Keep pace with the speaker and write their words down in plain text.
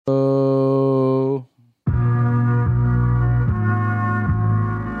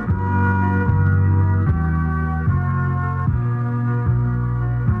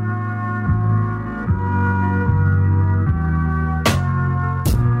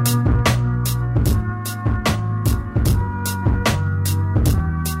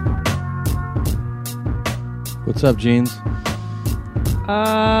What's up, Jeans?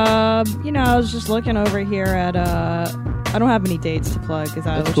 I was just looking over here at I don't have any dates to plug. Is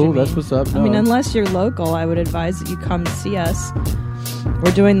that That's what cool. you mean? That's what's up. No. I mean, unless you're local, I would advise that you come see us.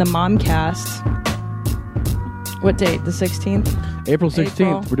 We're doing the Momcast. What date? The 16th? April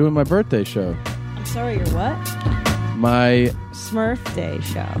 16th. We're doing my birthday show. I'm sorry, your what? My Smurf Day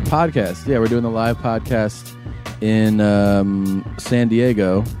show. Podcast. Yeah, we're doing the live podcast in San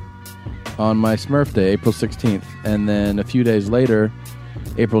Diego on my Smurf Day, April 16th. And then a few days later,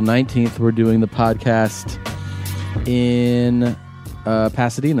 April 19th, we're doing the podcast in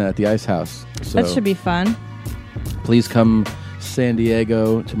Pasadena at the Ice House. So That should be fun. please come San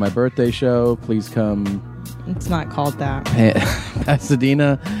Diego to my birthday show. Please come It's not called that.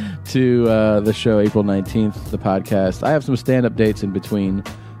 Pasadena to the show April 19th, the podcast. I have some stand-up dates in between.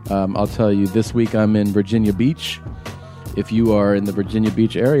 I'll tell you, this week I'm in Virginia Beach. If you are in the Virginia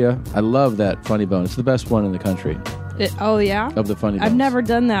Beach area, I love that Funny Bone. It's the best one in the country. Oh, yeah? Of the Funny Bones. I've never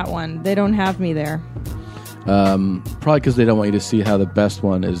done that one. They don't have me there. Probably because they don't want you to see how the best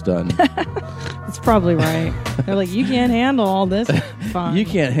one is done. That's probably right. They're like, you can't handle all this fun. You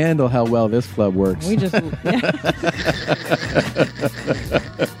can't handle how well this club works. We just...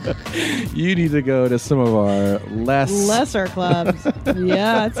 You need to go to some of our lesser clubs.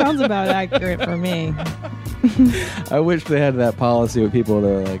 Yeah, it sounds about accurate for me. I wish they had that policy with people that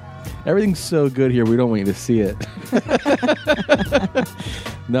are like, everything's so good here, we don't want you to see it.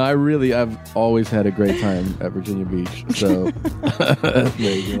 No, I've always had a great time at Virginia Beach. So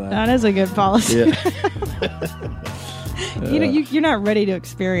that is a good policy. Yeah. You're not ready to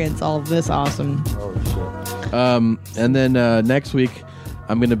experience all of this awesome. Oh shit. And then next week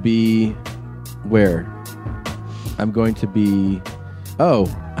I'm going to be where? I'm going to be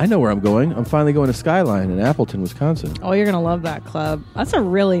I know where I'm going. I'm finally going to Skyline in Appleton, Wisconsin. Oh, you're going to love that club.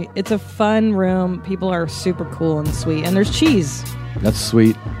 It's a fun room. People are super cool and sweet. And there's cheese. That's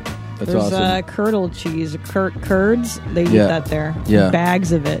sweet. That's awesome. There's curdle cheese, curds. They eat that there. Yeah.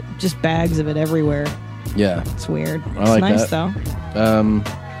 Bags of it. Just bags of it everywhere. Yeah. It's weird. I like nice, that. though.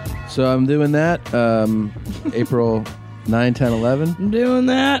 So I'm doing that April 9, 10, 11. I'm doing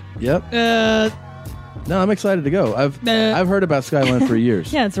that. Yep. No, I'm excited to go. I've heard about Skyline for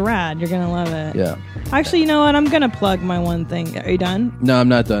years. Yeah, it's rad. You're going to love it. Yeah. Actually, you know what? I'm going to plug my one thing. Are you done? No, I'm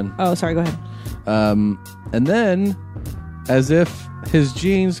not done. Oh, sorry. Go ahead. And then, as if his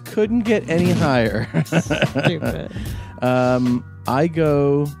jeans couldn't get any higher, Stupid. I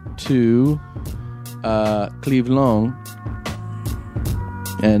go to Cleveland,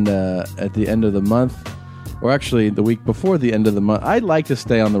 and at the end of the month, or actually the week before the end of the month, I'd like to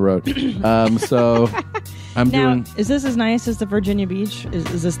stay on the road. So I'm doing... Is this as nice as the Virginia Beach?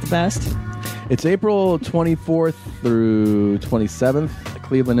 Is this the best? It's April 24th through 27th,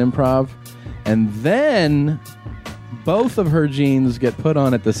 Cleveland Improv. And then both of her jeans get put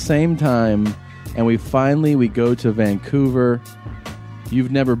on at the same time, and we go to Vancouver.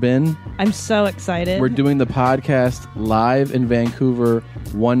 You've never been? I'm so excited. We're doing the podcast live in Vancouver,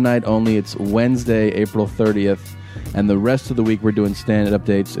 one night only. It's Wednesday, April 30th. And the rest of the week, we're doing stand-up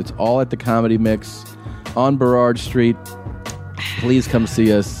updates. It's all at the Comedy Mix on Burrard Street. Please come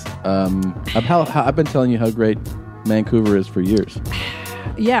see us. I've been telling you how great Vancouver is for years.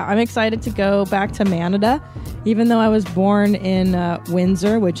 Yeah, I'm excited to go back to Canada, even though I was born in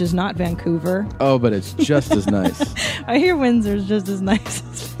Windsor, which is not Vancouver. Oh, but it's just as nice. I hear Windsor's just as nice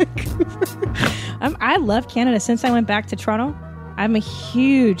as Vancouver. I love Canada. Since I went back to Toronto, I'm a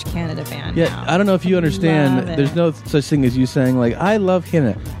huge Canada fan now. I don't know if you understand. Love There's no such thing as you saying, like, I love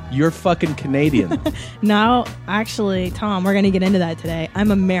Canada. You're fucking Canadian. No, actually, Tom, we're going to get into that today.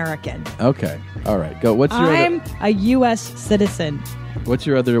 I'm American. Okay. All right. Go. I'm a U.S. citizen. What's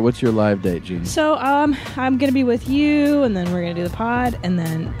your live date, Gene? So I'm going to be with you, and then we're going to do the pod. And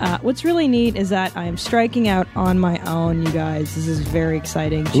then what's really neat is that I am striking out on my own, you guys. This is very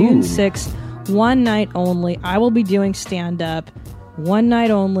exciting. June 6th, one night only. I will be doing stand-up one night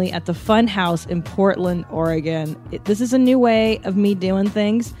only at the Fun House in Portland, Oregon. This is a new way of me doing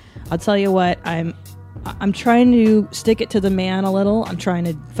things. I'll tell you what, I'm trying to stick it to the man a little. I'm trying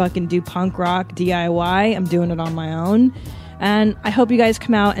to fucking do punk rock DIY. I'm doing it on my own. And I hope you guys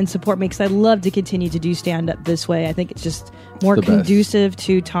come out and support me because I love to continue to do stand-up this way. I think it's just more conducive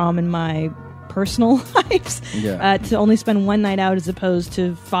to Tom and my personal lives. Yeah. To only spend one night out as opposed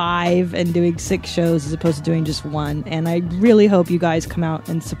to 5 and doing 6 shows as opposed to doing just 1. And I really hope you guys come out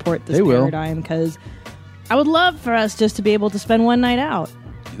and support this paradigm because I would love for us just to be able to spend one night out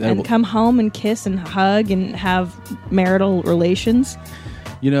and come home and kiss and hug and have marital relations.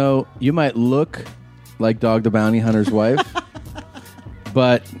 You know, you might look like Dog the Bounty Hunter's wife,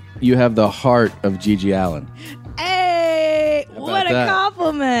 but you have the heart of Gigi Allen. that.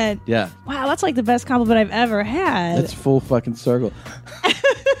 compliment. Yeah. Wow, that's like the best compliment I've ever had. It's full fucking circle.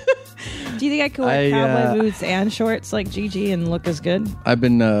 Do you think I could wear cowboy boots and shorts like Gigi and look as good? I've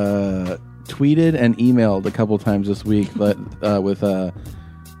been tweeted and emailed a couple times this week, but with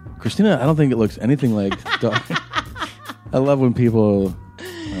Christina, I don't think it looks anything like dog. I love when people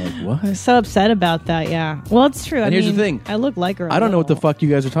are like, what? I'm so upset about that, yeah. Well, it's true. And here's the thing. I look like her. I don't know what the fuck you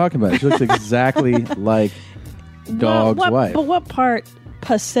guys are talking about. She looks exactly like Dog's wife. But what part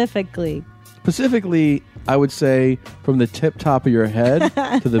specifically? Specifically, I would say from the tip top of your head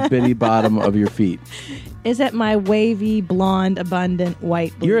to the bitty bottom of your feet. Is it my wavy, blonde, abundant,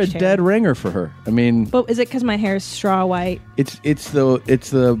 white bleached You're a hair? dead ringer for her. I mean, But is it because my hair is straw white? it's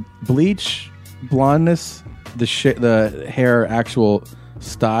the bleach blondness, the hair actual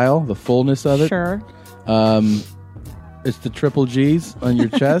style, the fullness of it. Sure. It's the triple G's on your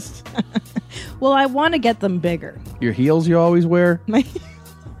chest. Well, I want to get them bigger. Your heels you always wear.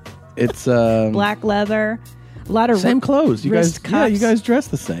 It's Black leather, a lot of same clothes. You guys, wrist cuffs, you guys dress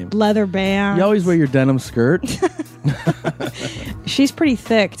the same. leather bands. You always wear your denim skirt. She's pretty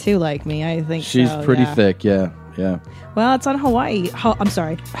thick too, like me. I think She's so, pretty yeah. thick. Yeah. Well, it's on Hawaii. I'm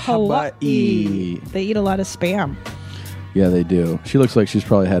sorry, Hawaii. They eat a lot of Spam. Yeah, they do. She looks like she's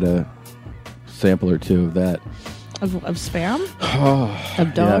probably had a sample or two of that. Of Spam?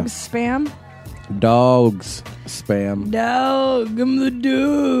 Of dogs' Spam? Dogs spam. Dog, I'm the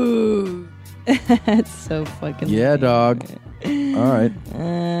dog. That's so fucking Yeah, lame. dog. All right.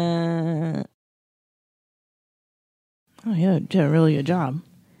 Oh, yeah, did a really good job.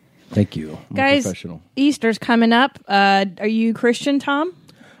 Thank you. I'm Guys, a professional. Easter's coming up. Are you Christian, Tom?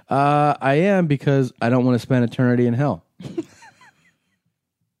 I am because I don't want to spend eternity in hell.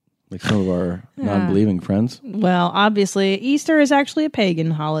 Like some of our non-believing friends. Well, obviously, Easter is actually a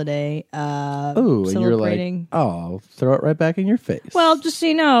pagan holiday. Oh, and you're like, oh, throw it right back in your face. Well, just so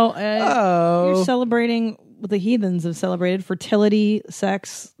you know, you're celebrating what the heathens have celebrated: fertility,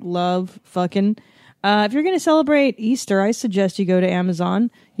 sex, love, fucking. If you're going to celebrate Easter, I suggest you go to Amazon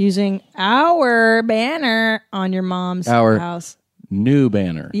using our banner on your mom's house. New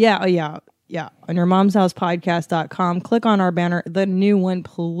banner. Yeah. On your mom's house podcast.com. Click on our banner, the new one,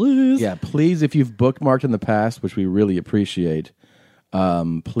 please. Yeah, please, if you've bookmarked in the past, which we really appreciate,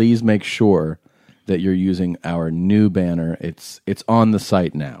 please make sure that you're using our new banner. It's on the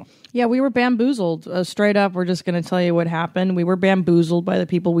site now. Yeah, we were bamboozled. Straight up, we're just going to tell you what happened. We were bamboozled by the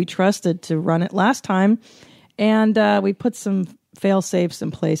people we trusted to run it last time. And we put some fail-safes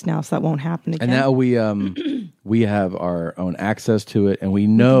in place now, so that won't happen again. And now we have our own access to it, and we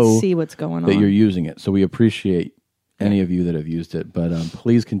know see what's going that on. you're using it. So we appreciate any of you that have used it. But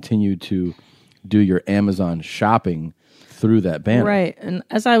please continue to do your Amazon shopping through that banner. Right. And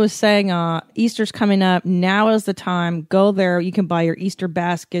as I was saying, Easter's coming up. Now is the time. Go there. You can buy your Easter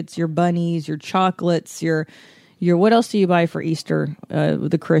baskets, your bunnies, your chocolates, your what else do you buy for Easter with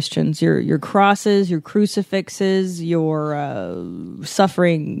the Christians? Your crosses, your crucifixes, your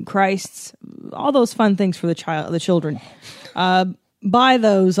suffering Christs, all those fun things for the children. Buy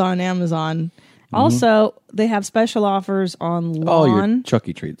those on Amazon. Mm-hmm. Also, they have special offers on lawn. Oh, your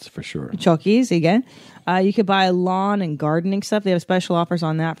Chucky treats for sure. Chuckies again. You could buy lawn and gardening stuff. They have special offers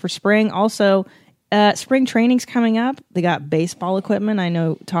on that for spring. Also, spring training's coming up. They got baseball equipment. I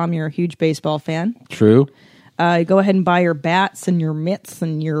know, Tom, you're a huge baseball fan. True. Go ahead and buy your bats and your mitts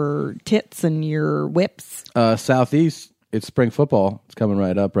and your tits and your whips. Southeast, it's spring football. It's coming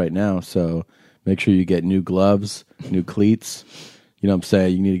right up right now. So make sure you get new gloves, new cleats. You know what I'm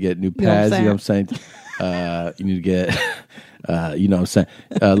saying? You need to get new pads. You know what I'm saying? You need to get, you know what I'm saying?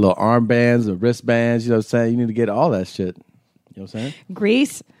 Little armbands and wristbands. You know what I'm saying? You need to get all that shit. You know what I'm saying?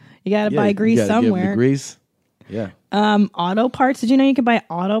 Grease. You got to buy grease somewhere. Give the grease. Yeah. Auto parts. Did you know you can buy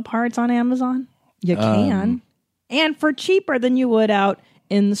auto parts on Amazon? You can. And for cheaper than you would out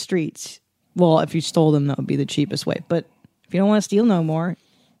in the streets. Well, if you stole them, that would be the cheapest way. But if you don't want to steal no more.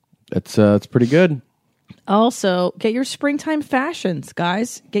 It's pretty good. Also, get your springtime fashions,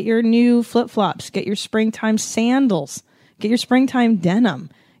 guys. Get your new flip-flops. Get your springtime sandals. Get your springtime denim.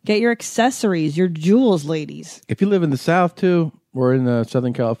 Get your accessories, your jewels, ladies. If you live in the South, too, or in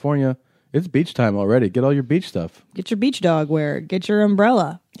Southern California, it's beach time already. Get all your beach stuff. Get your beach dog wear. Get your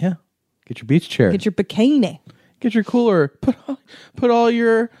umbrella. Yeah. Get your beach chair. Get your bikini. Get your cooler. Put all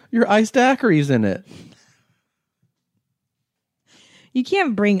your ice daiquiris in it. You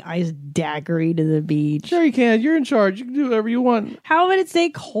can't bring ice daiquiri to the beach. Sure you can. You're in charge. You can do whatever you want. How would it stay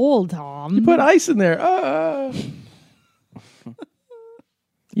cold, Tom? You put ice in there.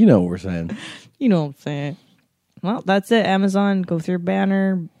 You know what we're saying. You know what I'm saying. Well, that's it. Amazon, go through your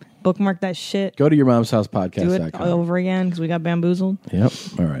banner. Bookmark that shit. Go to your mom's house podcast. Do it over again because we got bamboozled. Yep.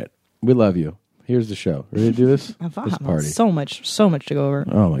 All right. We love you. Here's the show. Ready to do this? This party. So much to go over.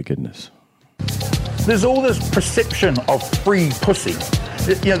 Oh my goodness. There's all this perception of free pussy.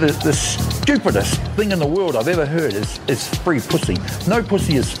 You know, the stupidest thing in the world I've ever heard is free pussy. No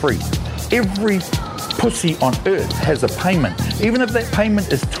pussy is free. Every pussy on earth has a payment. Even if that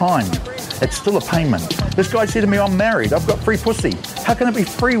payment is time, it's still a payment. This guy said to me, I'm married, I've got free pussy. How can it be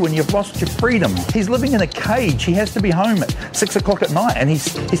free when you've lost your freedom? He's living in a cage. He has to be home at 6 o'clock at night, and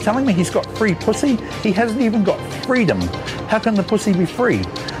he's telling me he's got free pussy. He hasn't even got freedom. How can the pussy be free?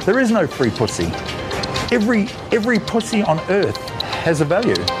 There is no free pussy. Every pussy on earth has a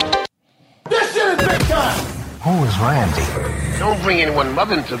value. This shit is big time! Who is Randy? Don't bring anyone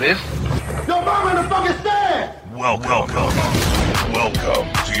mother into this. Your mom in the fucking stand! Welcome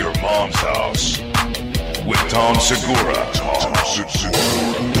to your mom's house with Tom Segura,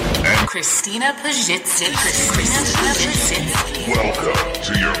 and Christina Pazsitzky. welcome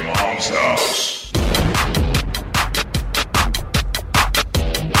to your mom's house.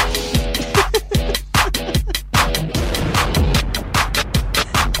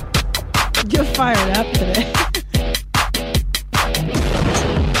 You're fired up today.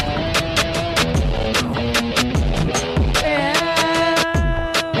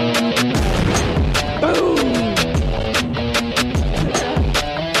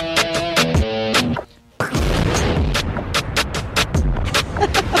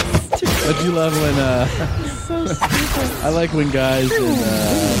 Don't you love when So stupid. I like when guys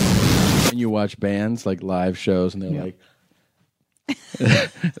when you watch bands like live shows and they're like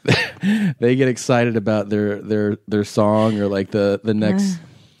they get excited about their song or like the next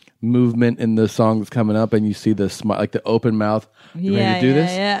movement in the song that's coming up, and you see the smile, like the open mouth. You ready to do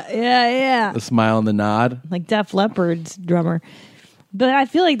this? Yeah. The smile and the nod, Like Def Leppard's drummer. But I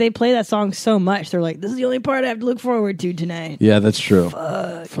feel like they play that song so much. They're like, this is the only part I have to look forward to tonight. Yeah, that's true.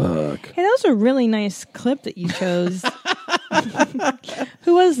 Fuck. Hey, that was a really nice clip that you chose.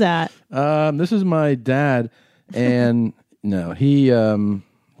 Who was that? This is my dad, and no, he.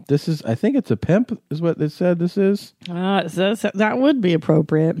 This is. I think it's a pimp. Is what they said. This is. That would be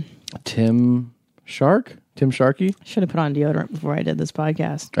appropriate. Tim Sharkey. Should have put on deodorant before I did this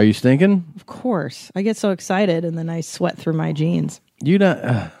podcast. Are you stinking? Of course. I get so excited and then I sweat through my jeans. You don't.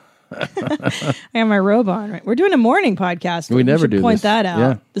 I have my robe on. Right? We're doing a morning podcast. We never should do point this. that out.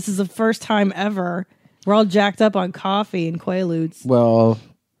 Yeah. This is the first time ever. We're all jacked up on coffee and Quaaludes. Well,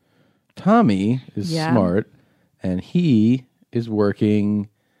 Tommy is smart, and he is working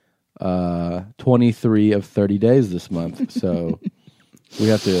 23 of 30 days this month. So we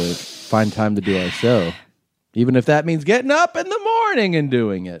have to find time to do our show, even if that means getting up in the morning and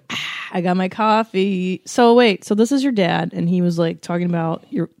doing it. I got my coffee. So wait, so this is your dad, and he was like talking about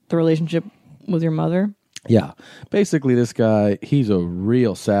the relationship with your mother? Yeah. Basically, this guy, he's a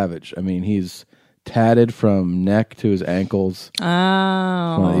real savage. I mean, he's tatted from neck to his ankles. Oh.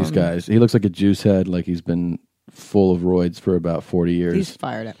 One of these guys. He looks like a juice head, like he's been full of roids for about 40 years. He's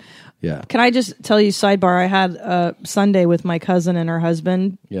fired up. Yeah. Can I just tell you, sidebar, I had a Sunday with my cousin and her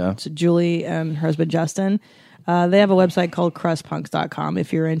husband. Yeah. So Julie and her husband, Justin. They have a website called crustpunks.com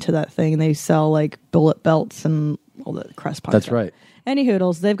if you're into that thing. They sell like bullet belts and all the crust punks. That's right. Any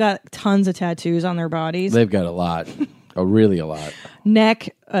hoodles. They've got tons of tattoos on their bodies. They've got a lot. Really a lot.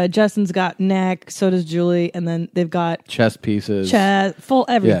 Neck. Justin's got neck. So does Julie. And then they've got chest pieces. Full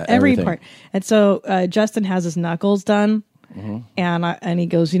every everything. part. And so Justin has his knuckles done. Mm-hmm. And he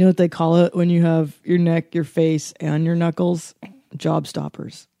goes, you know what they call it when you have your neck, your face, and your knuckles? Job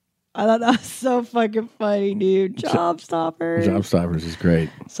stoppers. I thought that was so fucking funny, dude. Job stoppers. Job stoppers is great.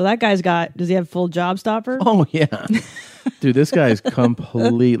 So that guy's got, does he have full job stopper? Oh, yeah. Dude, this guy is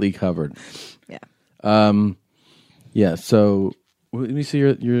completely covered. Yeah. Yeah, so let me see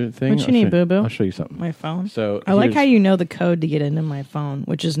your thing. What you need, boo-boo? I'll show you something. My phone? So I like how you know the code to get into my phone,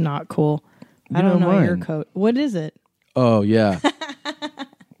 which is not cool. I don't know your code. What is it? Oh, yeah.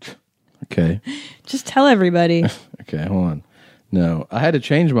 Okay. Just tell everybody. Okay, hold on. No, I had to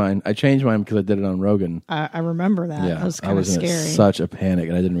change mine. I changed mine because I did it on Rogan. I remember that. Yeah, That was kind of scary. in such a panic,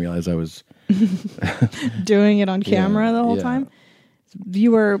 and I didn't realize I was doing it on camera the whole yeah. time.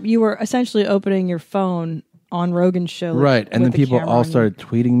 You were essentially opening your phone on Rogan's show, right, and then the people camera all on you. started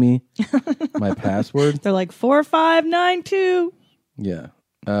tweeting me my password. They're like 4592. Yeah.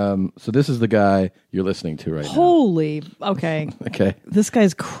 So this is the guy you're listening to right Holy, okay. now. Okay. This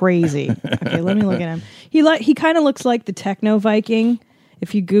guy's crazy. Okay, let me look at him. He kind of looks like the Techno Viking.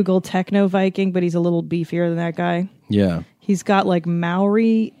 If you Google Techno Viking, but he's a little beefier than that guy. Yeah. He's got like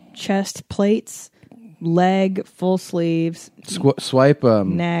Maori chest plates leg, full sleeves, Swipe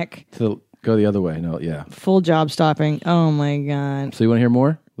neck. Go the other way. No, yeah. Full job stopping. Oh my god. So you want to hear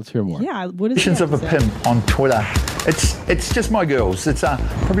more? Let's hear more. Yeah. What is Definitions of a pimp on Twitter. It's just my girls. It's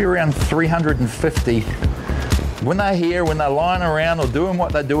probably around 350. When they're here, when they're lying around or doing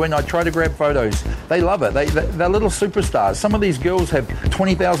what they're doing, I try to grab photos. They love it. They're little superstars. Some of these girls have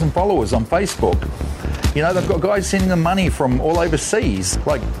 20,000 followers on Facebook. You know, they've got guys sending them money from all overseas.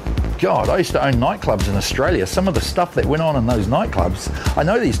 Like, God, I used to own nightclubs in Australia. Some of the stuff that went on in those nightclubs, I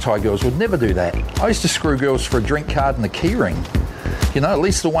know these Thai girls would never do that. I used to screw girls for a drink card and a key ring. You know, at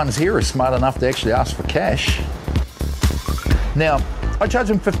least the ones here are smart enough to actually ask for cash. Now, I charge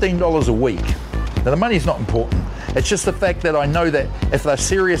them $15 a week. Now, the money's not important. It's just the fact that I know that if they're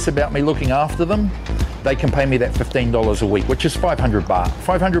serious about me looking after them, they can pay me that $15 a week, which is 500 baht.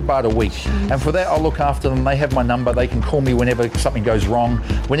 500 baht a week. And for that, I'll look after them. They have my number. They can call me whenever something goes wrong.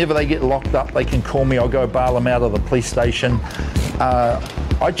 Whenever they get locked up, they can call me. I'll go bail them out of the police station.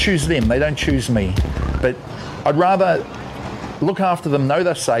 I choose them. They don't choose me. But I'd rather look after them, know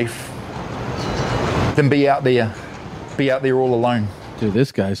they're safe, than be out there all alone. Dude,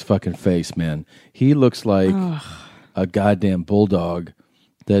 this guy's fucking face, man. He looks like a goddamn bulldog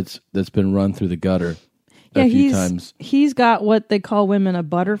that's been run through the gutter a few times. He's got what they call women a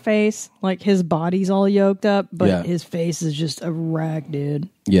butter face. Like his body's all yoked up, but his face is just a wreck, dude.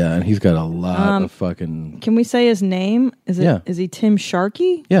 Yeah, and he's got a lot of fucking... Can we say his name? Is he Tim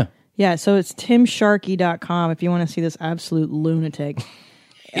Sharkey? Yeah. Yeah, so it's timsharkey.com if you want to see this absolute lunatic.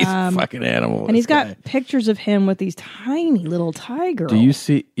 He's a fucking animal. And he's got pictures of him with these tiny little Thai girls. Do you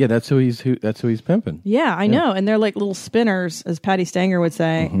see? Yeah, that's who he's pimping. Yeah, I know. And they're like little spinners, as Patty Stanger would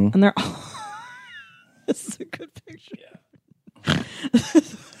say. Mm-hmm. And they're this is a good picture.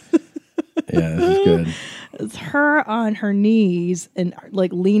 Yeah, this is good. It's her on her knees and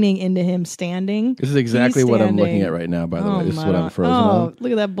like leaning into him standing. This is exactly what I'm looking at right now, by the way. This is what I'm frozen on.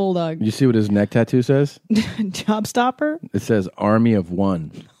 Look at that bulldog. You see what his neck tattoo says? Job stopper? It says Army of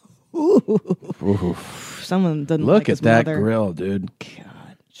One. Ooh. Someone doesn't Look like at his that mother. grill, dude.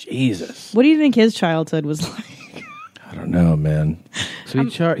 God. Jesus. What do you think his childhood was like? I don't know, man. So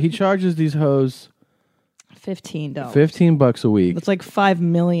he charges these hoes $15. $15 a week. It's like $5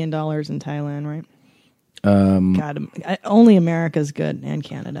 million in Thailand, right? God, only America's good, and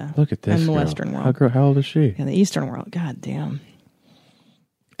Canada. Look at this and the girl. Western world. How old is she? Yeah, the Eastern world. God damn.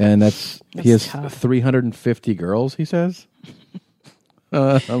 And he has tough. 350 girls. He says.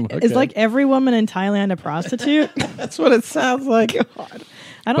 Okay. Is like every woman in Thailand a prostitute? That's what it sounds like. God.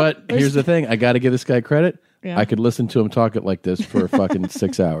 But here's the thing: I got to give this guy credit. Yeah. I could listen to him talk it like this for fucking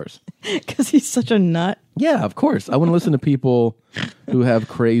 6 hours. Because he's such a nut. Yeah, of course. I want to listen to people who have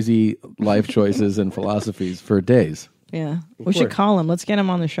crazy life choices and philosophies for days. Yeah. We should call him. Let's get him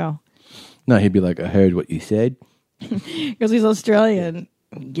on the show. No, he'd be like, I heard what you said. Because he's Australian.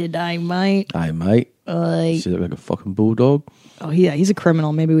 G'day, mate. I might. See that like a fucking bulldog? Oh, yeah, he's a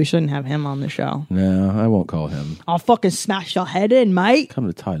criminal. Maybe we shouldn't have him on the show. No, I won't call him. I'll fucking smash your head in, mate.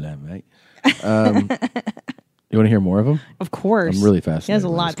 Come to Thailand, mate. You want to hear more of him? Of course. I'm really fascinated. He has a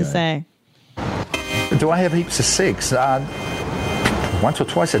lot to say. Do I have heaps of sex? Once or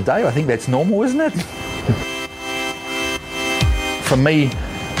twice a day. I think that's normal, isn't it? For me,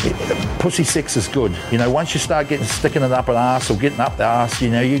 pussy sex is good. You know, once you start sticking it up an ass or getting up the ass, you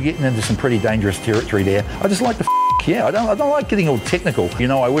know, you're getting into some pretty dangerous territory there. I just like the yeah. I don't like getting all technical. You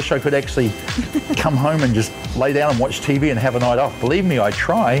know, I wish I could actually come home and just lay down and watch TV and have a night off. Believe me, I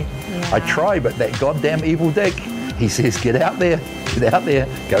try. Yeah. I try, but that goddamn evil dick, he says, get out there,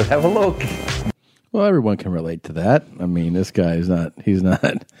 go have a look. Well, everyone can relate to that. I mean, this guy is he's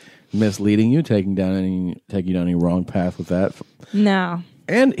not misleading you, taking you down any wrong path with that. No.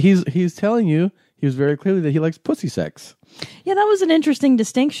 And he's telling you, he was very clearly that he likes pussy sex. Yeah, that was an interesting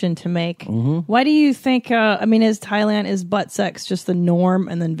distinction to make. Mm-hmm. Why do you think, is butt sex just the norm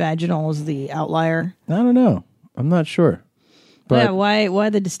and then vaginal is the outlier? I don't know. I'm not sure. But yeah, why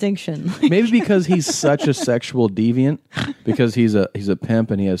the distinction? Maybe because he's such a sexual deviant, because he's a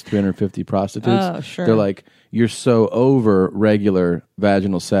pimp and he has 350 prostitutes. Oh, sure. They're like, you're so over regular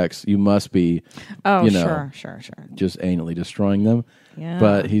vaginal sex, you must be, sure. just anally destroying them. Yeah.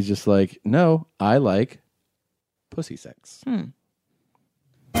 But he's just like, no, I like pussy sex. And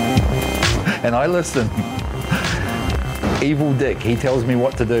I listen. Evil dick, he tells me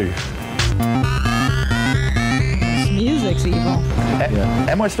what to do. Music's evil.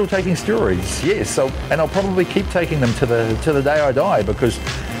 Am I still taking steroids? Yes. And I'll probably keep taking them to the day I die, because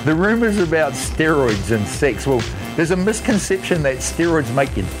The rumors about steroids and sex. Well, there's a misconception that steroids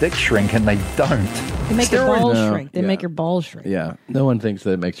make your dick shrink, and they don't. They make your balls No, shrink. They yeah. make your balls shrink. Yeah, no one thinks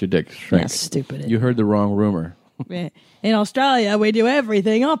that it makes your dick shrink. Yeah, stupid. You heard the wrong rumor. In Australia, we do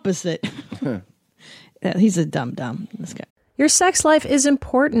everything opposite. He's a dumb, this guy. Your sex life is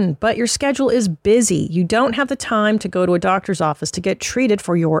important, but your schedule is busy. You don't have the time to go to a doctor's office to get treated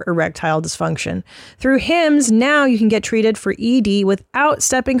for your erectile dysfunction. Through HIMS, now you can get treated for ED without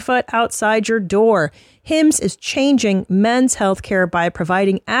stepping foot outside your door. HIMS is changing men's health care by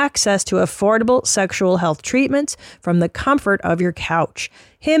providing access to affordable sexual health treatments from the comfort of your couch.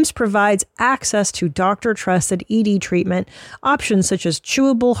 HIMS provides access to doctor-trusted ED treatment options such as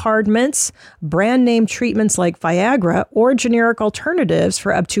chewable hard mints, brand name treatments like Viagra, or generic alternatives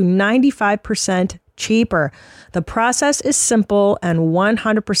for up to 95% cheaper. The process is simple and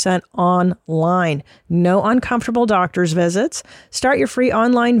 100% online. No uncomfortable doctor's visits. Start your free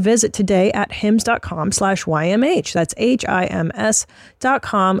online visit today at hims.com/YMH. That's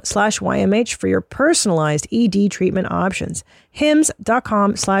HIMS.com/YMH for your personalized ED treatment options.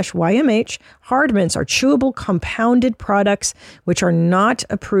 hims.com/YMH. Hard mints are chewable compounded products which are not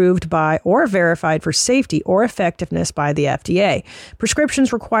approved by or verified for safety or effectiveness by the FDA.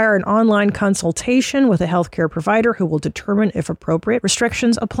 Prescriptions require an online consultation with a healthcare provider who will determine if appropriate.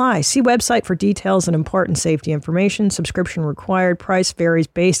 Restrictions apply. See website for details and important safety information. Subscription required. Price varies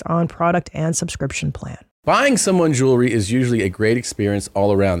based on product and subscription plan. Buying someone jewelry is usually a great experience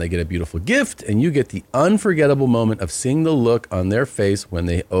all around. They get a beautiful gift, and you get the unforgettable moment of seeing the look on their face when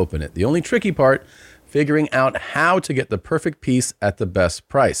they open it. The only tricky part, figuring out how to get the perfect piece at the best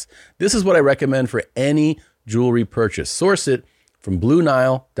price. This is what I recommend for any jewelry purchase. Source it from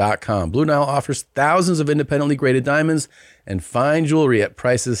BlueNile.com. Blue Nile offers thousands of independently graded diamonds and fine jewelry at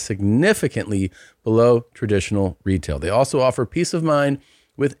prices significantly below traditional retail. They also offer peace of mind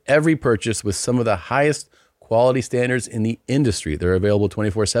with every purchase with some of the highest quality standards in the industry. They're available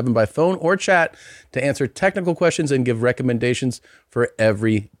 24/7 by phone or chat to answer technical questions and give recommendations for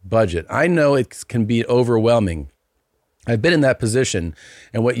every budget. I know it can be overwhelming. I've been in that position,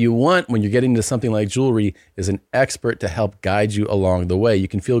 and what you want when you're getting into something like jewelry is an expert to help guide you along the way. You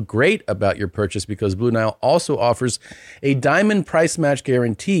can feel great about your purchase because Blue Nile also offers a diamond price match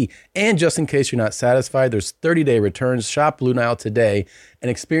guarantee. And just in case you're not satisfied, there's 30-day returns. Shop Blue Nile today and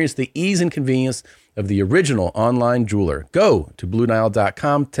experience the ease and convenience of the original online jeweler. Go to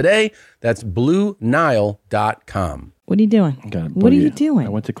BlueNile.com today. That's BlueNile.com. What are you doing? Got a What are you boogie. doing? I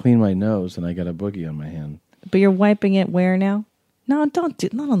went to clean my nose, and I got a boogie on my hand. But you're wiping it where now? No, don't do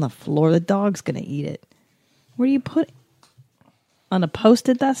not on the floor. The dog's gonna eat it. Where do you put it? On a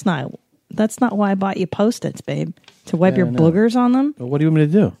Post-it? That's not why I bought you Post-its, babe. To wipe your boogers on them. But what do you want me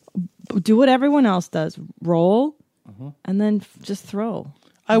to do? Do what everyone else does. Roll, and then just throw.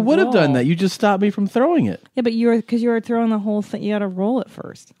 I would have done Roll. that. You just stopped me from throwing it. Yeah, but you were throwing the whole thing. You got to roll it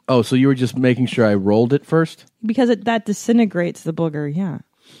first Oh, so you were just making sure I rolled it first? because that disintegrates the booger. Yeah.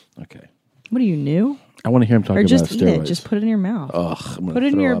 Okay. What are you new? I want to hear him talking Or just about eat steroids. it. Just put it in your mouth. Ugh, I'm gonna Put it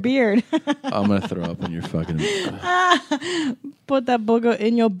in throw your up. beard. I'm going to throw up in your fucking... Put that booger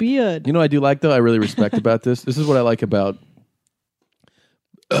in your beard. You know what I do like, though? I really respect about this. This is what I like about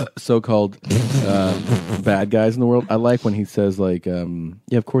so-called bad guys in the world. I like when he says, like, yeah,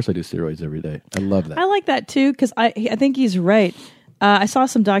 of course I do steroids every day. I love that. I like that too because I think he's right. I saw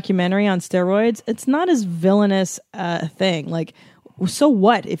some documentary on steroids. It's not as villainous a thing. Like, so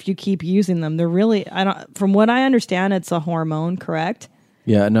what if you keep using them? They're really, from what I understand, it's a hormone, correct?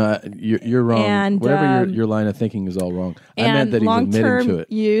 Yeah, no, you're wrong. And, Whatever your line of thinking is all wrong. I meant And that he's admitting to long-term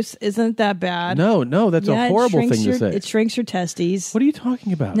it. use isn't that bad. No, that's Yeah, a it horrible shrinks thing your- to say. It shrinks your testes. What are you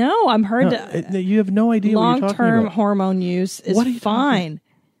talking about? No, I'm heard No, you have no idea what you're talking long-term about. hormone use is What are you fine.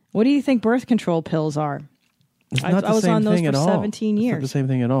 What do you think birth control pills are? It's not I the was same on those thing for at all. 17 It's years. not the same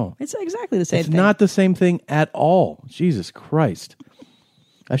thing at all. It's exactly the same It's thing. not the same thing at all. Jesus Christ.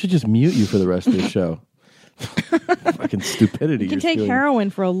 I should just mute you for the rest of the show. Fucking stupidity. You can you're take spewing. heroin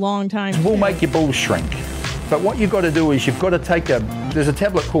for a long time. Will make your balls shrink. But what you've got to do is you've got to take there's a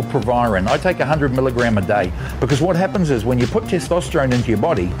tablet called Proviron. I take 100 milligram a day because what happens is when you put testosterone into your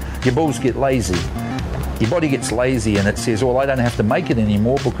body, your balls get lazy. Your body gets lazy and it says, well, I don't have to make it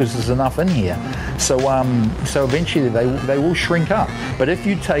anymore because there's enough in here. So eventually they will shrink up. But if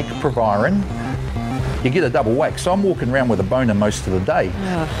you take Proviron, you get a double whack. So I'm walking around with a boner most of the day.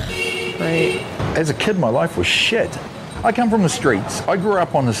 Great. As a kid, my life was shit. I come from the streets. I grew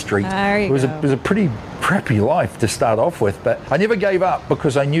up on the street. There you It was go. a pretty crappy life to start off with, but I never gave up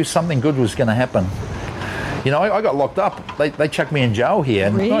because I knew something good was going to happen. You know, I got locked up. They chucked me in jail here,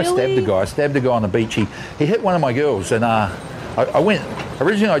 and I stabbed Really? a guy. I stabbed a guy on the beach. He hit one of my girls, and I went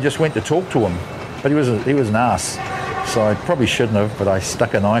Originally, I just went to talk to him, but he was an ass. So I probably shouldn't have, but I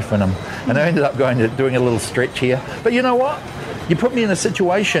stuck a knife in him. And I ended up doing a little stretch here. But you know what? You put me in a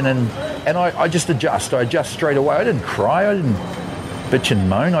situation and I just adjust. I adjust straight away. I didn't cry. I didn't bitch and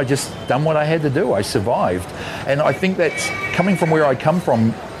moan. I just done what I had to do. I survived. And I think that's coming from where I come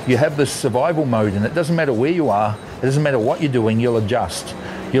from. You have this survival mode, and it doesn't matter where you are. It doesn't matter what you're doing. You'll adjust.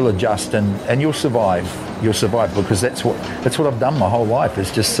 You'll adjust and you'll survive. You'll survive because that's what I've done my whole life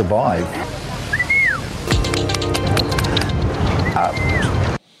is just survive.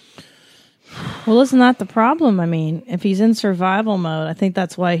 Well, isn't that the problem? I mean, if he's in survival mode, I think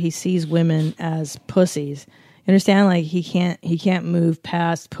that's why he sees women as pussies. You understand? Like he can't move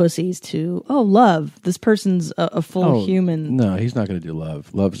past pussies to love. This person's a full human. No, he's not going to do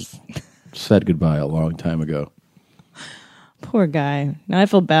love. Love's said goodbye a long time ago. Poor guy. Now I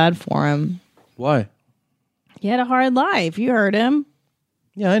feel bad for him. Why? He had a hard life. You heard him.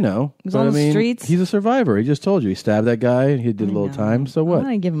 Yeah, I know. He was on the streets. He's a survivor. He just told you. He stabbed that guy and he did a little time. So what? I'm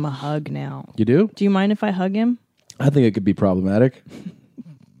going to give him a hug now. You do? Do you mind if I hug him? I think it could be problematic.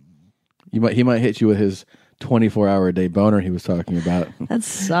 He might hit you with his 24-hour-a-day boner he was talking about. That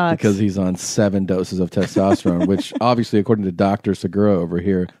sucks. Because he's on 7 doses of testosterone, which obviously, according to Dr. Segura over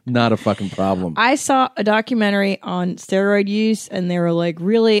here, not a fucking problem. I saw a documentary on steroid use, and they were like,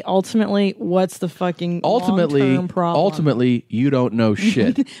 really, ultimately, what's the fucking long-term problem? Ultimately, you don't know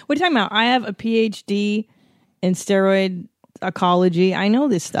shit. What are you talking about? I have a PhD in steroid ecology. I know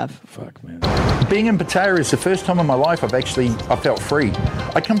this stuff. Fuck, man. Being in Pattaya is the first time in my life I felt free.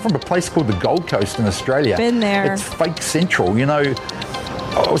 I come from a place called the Gold Coast in Australia. Been there. It's fake central, you know.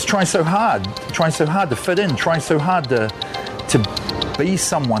 I was trying so hard to fit in, trying so hard to be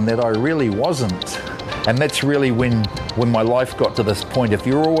someone that I really wasn't. And that's really when my life got to this point. If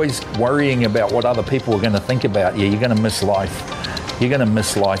you're always worrying about what other people are going to think about you, you're going to miss life. You're going to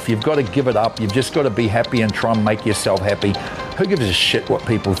miss life. You've got to give it up. You've just got to be happy and try and make yourself happy. Who gives a shit what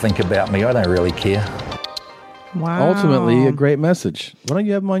people think about me? I don't really care. Wow. Ultimately, a great message. Why don't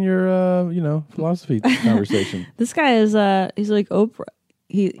you have him on your, philosophy conversation? This guy is, he's like Oprah.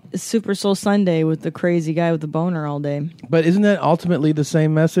 He is Super Soul Sunday with the crazy guy with the boner all day. But isn't that ultimately the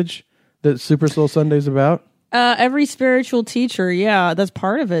same message that Super Soul Sunday's about? Every spiritual teacher, yeah, that's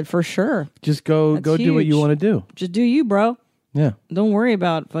part of it for sure. Just go do what you want to do. Just do you, bro. Yeah. Don't worry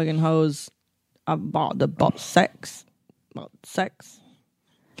about fucking hoes about sex. About sex.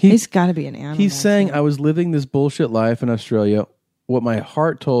 He's got to be an animal. He's saying, I was living this bullshit life in Australia. What my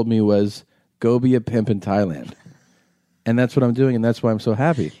heart told me was, go be a pimp in Thailand. And that's what I'm doing, and that's why I'm so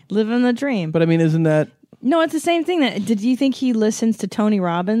happy. Living the dream. But I mean, isn't that... No, it's the same thing. Did you think he listens to Tony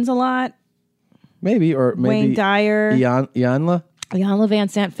Robbins a lot? Maybe, or maybe... Wayne Dyer. Iyanla? Iyanla Van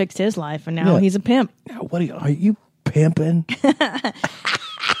Sant fixed his life, and now he's a pimp. Now, what are you pimping?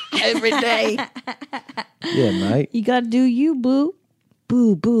 Every day. Yeah, mate. You got to do you, boo.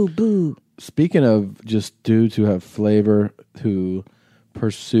 Boo, boo, boo. Speaking of just dudes who have flavor, who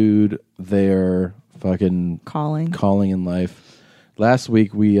pursued their fucking calling in life. Last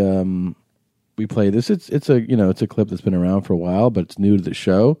week we played this. It's a clip that's been around for a while, but it's new to the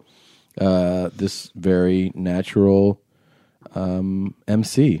show. This very natural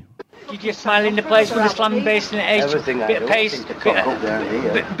MC. You just smile in the place with a slamming bass and an edge, bit of pace,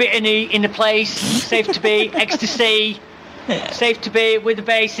 bit of knee in the place, safe to be, ecstasy, safe to be with the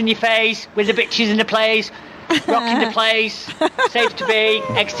bass in your face, with the bitches in the place, rocking the place, safe to be,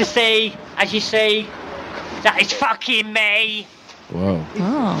 ecstasy, as you see, that is fucking me. Whoa.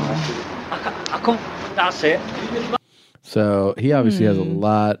 Oh. I can't, that's it. So he obviously has a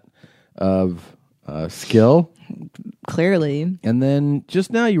lot of skill. Clearly. And then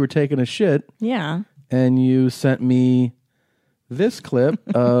just now you were taking a shit. Yeah. And you sent me this clip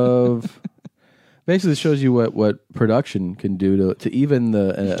of... Basically, it shows you what production can do to even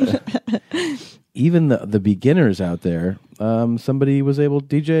the beginners out there. Somebody was able...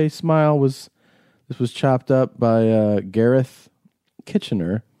 DJ Smile was... This was chopped up by Gareth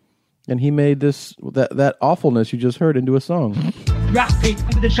Kitchener. And he made that awfulness you just heard into a song. Rapid,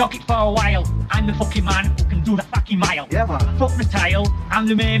 I've been shocking for a while. I'm the fucking man who can do the fucking mile. Yeah, man. Fuck the tile, I'm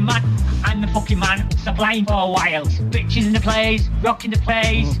the main man. I'm the fucking man who's supplying for a while. Bitches in the place, rocking the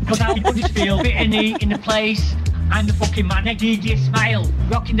place. Cause I'll be good as feel, bit of knee in the place. I'm the fucking man, I DJ Smile.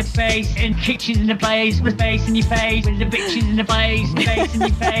 Rocking the face, in kitchens in the place. With bass in your face, with the bitches in the place. Bass in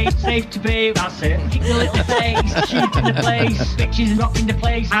your face, safe to be, that's it. Kick the little face, cheek in the place. Bitches rocking the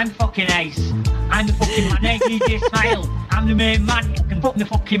place, I'm fucking ace. I'm the fucking man, I DJ Smile. I'm the main man, who can fuck the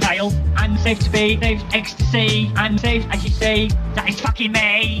fucking mile. I'm safe to be, safe ecstasy. I'm safe, as you say, that is fucking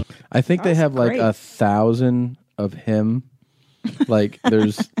me. I think they have like 1,000 of him Like,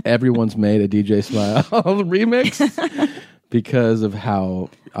 everyone's made a DJ Smile remix because of how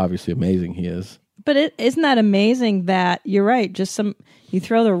obviously amazing he is. But isn't that amazing that you're right? Just you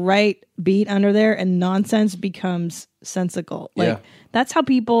throw the right beat under there and nonsense becomes sensical. Like that's how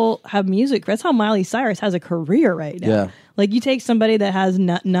people have music. That's how Miley Cyrus has a career right now. Yeah. Like you take somebody that has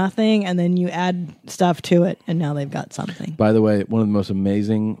nothing and then you add stuff to it and now they've got something. By the way, one of the most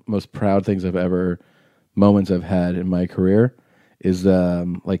amazing, most proud moments I've had in my career is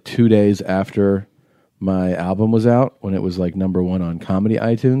like 2 days after my album was out, when it was like #1 on comedy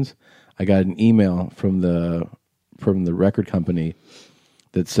iTunes, I got an email from the record company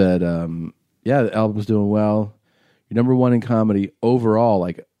that said, yeah, the album's doing well. You're #1 in comedy overall,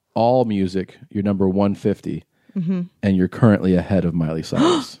 like all music, you're number 150. Mm-hmm. And you're currently ahead of Miley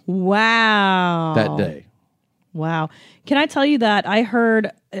Cyrus. Wow. That day. Wow. Can I tell you that I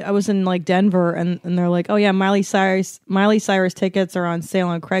was in like Denver and they're like, oh yeah, Miley Cyrus tickets are on sale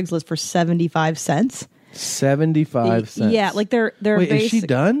on Craigslist for 75 cents. 75 cents. Yeah, like they're Wait, is she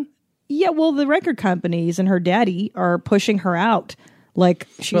done? Yeah, well, the record companies and her daddy are pushing her out. Like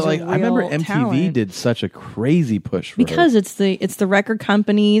she's but like a real I remember MTV talent. did such a crazy push for because her. it's the record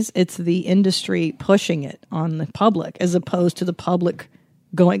companies, it's the industry pushing it on the public as opposed to the public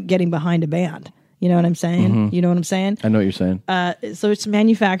getting behind a band. You know what I'm saying? Mm-hmm. You know what I'm saying? I know what you're saying. So it's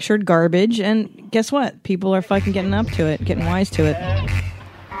manufactured garbage, and guess what? People are fucking getting up to it, getting wise to it.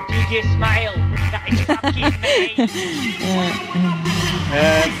 DJ Smile, that is fucking me.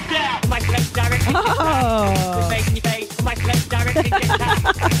 My friends directly Oh. making your face. My friends directly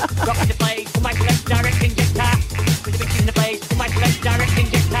rocking the place. My friends directly with the bitch in the place. My friends directly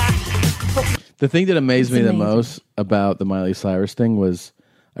The thing that amazed me the most about the Miley Cyrus thing was,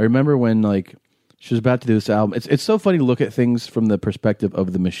 I remember when like she was about to do this album. It's so funny to look at things from the perspective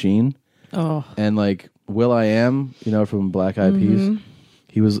of the machine. Oh. And like Will.i.am, from Black Eyed Peas,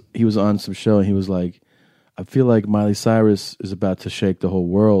 he was on some show and he was like, I feel like Miley Cyrus is about to shake the whole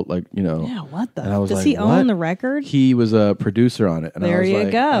world, like, Yeah, what the? And I was Does like, he what? own the record? He was a producer on it. And There I was you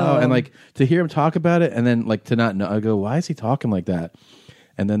like, go. Oh, and like to hear him talk about it and then like to not know, I go, why is he talking like that?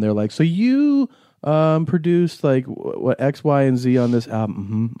 And then they're like, so you produced like what X, Y, and Z on this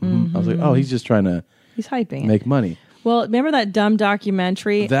album? I was like, oh, he's just trying to make money. Well, remember that dumb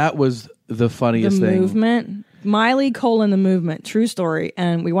documentary? That was the funniest the thing. Movement. Miley : The Movement. True story.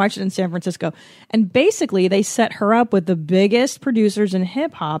 And we watched it in San Francisco. And basically, they set her up with the biggest producers in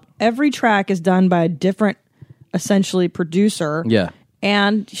hip hop. Every track is done by a different, essentially, producer. Yeah.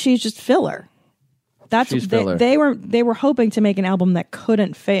 And she's just filler. She's filler. They were hoping to make an album that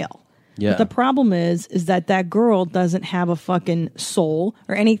couldn't fail. Yeah. But the problem is that girl doesn't have a fucking soul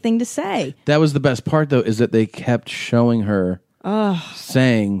or anything to say. That was the best part, though, is that they kept showing her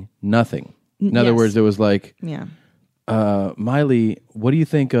saying nothing. In other words, it was like, Miley, what do you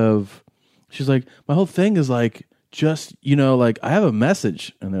think of... She's like, my whole thing is like, just, like, I have a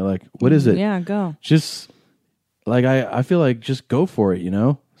message. And they're like, what is it? Yeah, go. Just, like, I feel like, just go for it,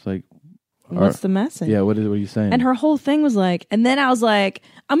 It's like... What's the message? Yeah, what are you saying? And her whole thing was like, and then I was like,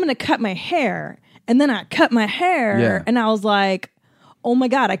 I'm going to cut my hair. And then I cut my hair. Yeah. And I was like, oh my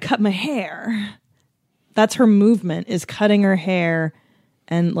God, I cut my hair. That's her movement, is cutting her hair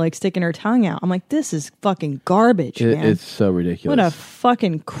and like sticking her tongue out. I'm like, this is fucking garbage, man. It's so ridiculous. What a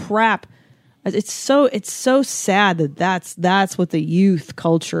fucking crap. It's so sad that's what the youth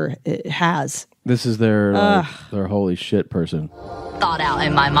culture has. This is their holy shit person. Thought out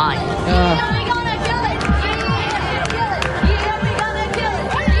in my mind.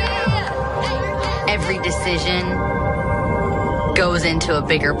 Every decision goes into a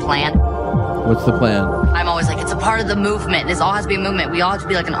bigger plan. What's the plan? I'm always like, it's a part of the movement. This all has to be a movement. We all have to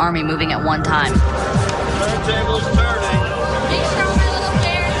be like an army moving at one time. Turntable's turning.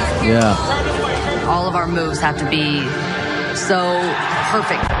 Yeah. All of our moves have to be so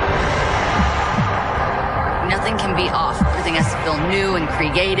perfect. Nothing can be off. Everything has to feel new and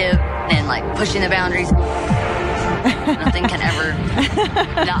creative and like pushing the boundaries. Nothing can ever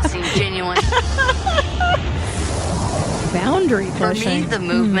not seem genuine. Boundary For pushing. me, the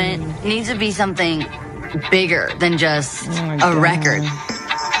movement needs to be something bigger than just a record.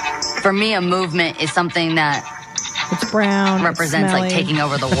 For me, a movement is something that it's brown, represents like taking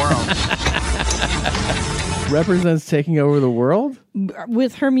over the world. Represents taking over the world?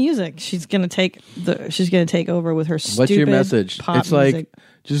 With her music, she's gonna take over with her stupid. What's your message? Pop It's like, music.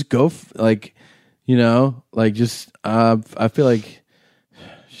 just go, just I feel like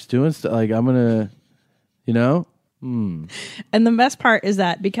she's doing stuff. Like I'm gonna, And the best part is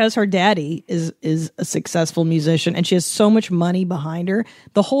that because her daddy is a successful musician and she has so much money behind her,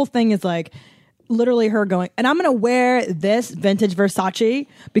 the whole thing is like literally her going, and I'm gonna wear this vintage Versace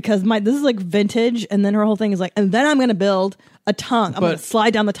because this is like vintage, and then her whole thing is like, and then I'm gonna build a tongue. I'm gonna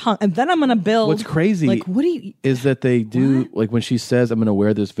slide down the tongue, and then I'm gonna build. What's crazy, like, what do you is that they do like when she says, "I'm gonna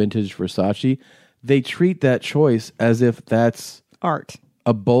wear this vintage Versace," they treat that choice as if that's art,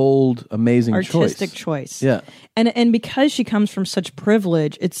 a bold, amazing artistic choice. Yeah, and because she comes from such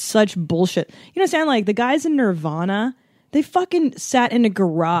privilege, it's such bullshit. You understand? Like the guys in Nirvana. They fucking sat in a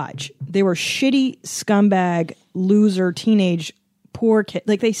garage. They were shitty, scumbag, loser, teenage, poor kid.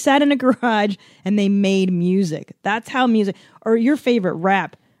 Like they sat in a garage and they made music. That's how music, or your favorite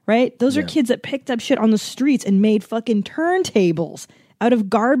rap, right? Those are kids that picked up shit on the streets and made fucking turntables out of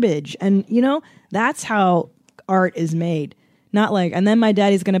garbage. And that's how art is made. Not like, and then my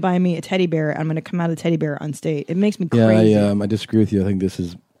daddy's going to buy me a teddy bear. I'm going to come out of the teddy bear on stage. It makes me crazy. Yeah, I disagree with you. I think this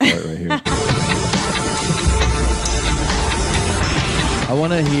is art right here. I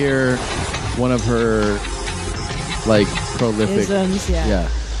want to hear one of her, like, prolific isms,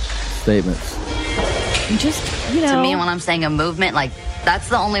 statements. And just, To me, when I'm saying a movement, like, that's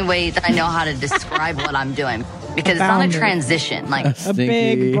the only way that I know how to describe what I'm doing. Because it's not a transition. Like a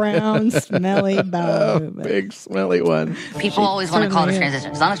big, brown, smelly bowel movement. Big, smelly one. People always want to call it a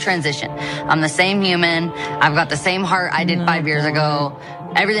transition. It's not a transition. I'm the same human. I've got the same heart I did 5 years ago.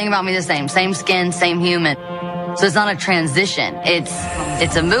 Everything about me the same. Same skin, same human. So it's not a transition.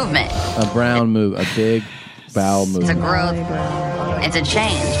 It's a movement. A brown move, a big bowel movement. It's a growth. It's a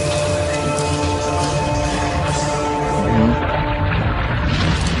change.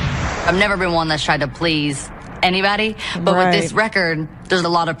 I've never been one that's tried to please anybody, but with this record, there's a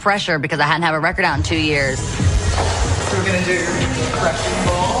lot of pressure because I hadn't had a record out in 2 years. So we're gonna do crushing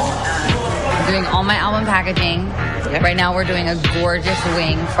ball. I'm doing all my album packaging. Yep. Right now, we're doing a gorgeous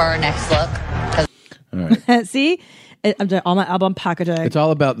wing for our next look. All right. See, I'm doing all my album packaging. It's all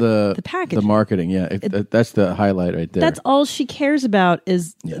about the packaging, the marketing. Yeah, that's the highlight right there. That's all she cares about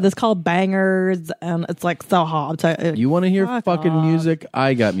is this called bangers, and it's like so hot. You want to hear fucking music?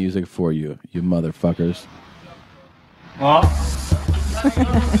 I got music for you, you motherfuckers. What?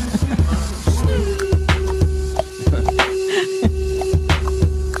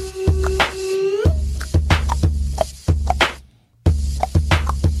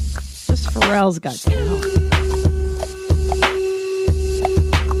 Just Pharrell's got talent.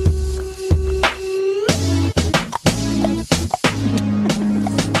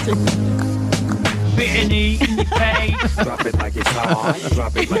 Bitterly in your face. Drop it like it's hot.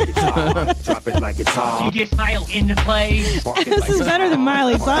 Drop it like it's hot. Drop it like it's hot. You just smile in the place. This is better than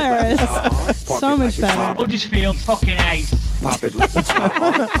Miley Cyrus. So much better. Huddersfield fucking ace. Pop it like it's hot.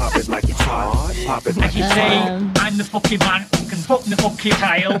 Pop it like it's hot. Pop it like As you it's say, hot. I'm the fucking man who can fuck the fucking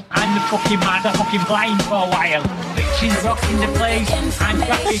tail. I'm the fucking man that fucking blind for a while. Bitches rocking the place. I'm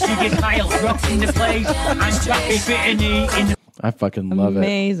trappy to get smile. Rocking the place. I'm trappy bitterly in the... I fucking love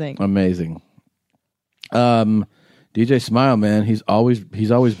Amazing. it. Amazing. DJ Smile, man, he's always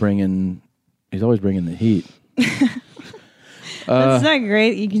bringing the heat. That's not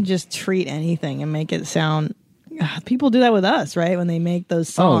great. You can just treat anything and make it sound. People do that with us, right? When they make those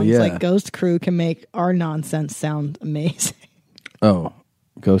songs, like Ghost Crew can make our nonsense sound amazing. Oh,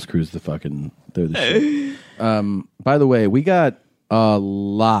 Ghost Crew's they're the shit. By the way, we got a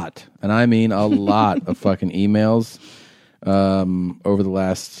lot, and I mean a lot of fucking emails over the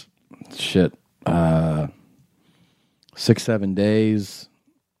last 6-7 days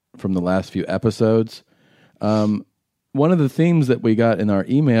from the last few episodes. One of the themes that we got in our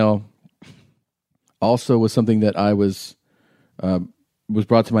email also was something that I was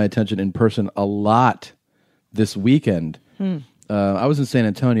brought to my attention in person a lot this weekend. I was in San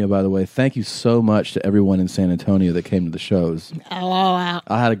Antonio, by the way. Thank you so much to everyone in San Antonio that came to the shows. LOL.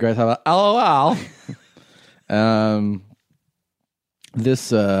 I had a great time. LOL.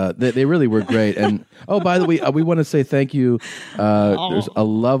 They really were great. And oh, by the way, we want to say thank you. There's a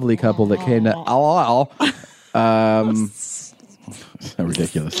lovely couple that came to LOL. So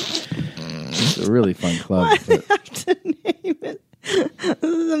ridiculous. It's a really fun club. Why do they have to name it? This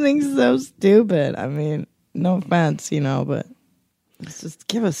is something so stupid. I mean, no offense, but let's just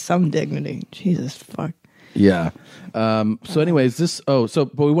give us some dignity. Jesus fuck. Yeah. So anyways,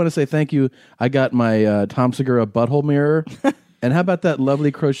 but we want to say thank you. I got my Tom Segura butthole mirror. And how about that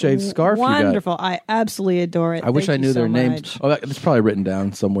lovely crocheted scarf you got? Wonderful. I absolutely adore it. I wish I knew their names. Oh, it's probably written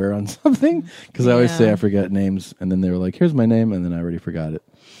down somewhere on something. Because I always say I forget names. And then they were like, here's my name. And then I already forgot it.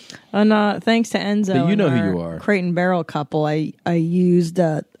 And thanks to Enzo, but you know and who our you are. Crate and Barrel couple. I used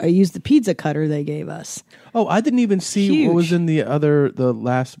the pizza cutter they gave us. Oh, I didn't even see what was in the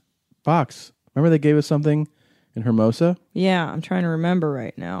last box. Remember they gave us something in Hermosa? Yeah, I'm trying to remember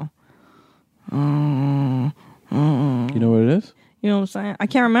right now. You know what it is? You know what I'm saying? I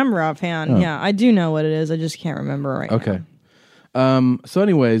can't remember offhand. Oh. Yeah, I do know what it is. I just can't remember right now. Okay. So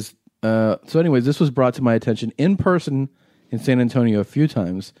anyways, this was brought to my attention in person in San Antonio a few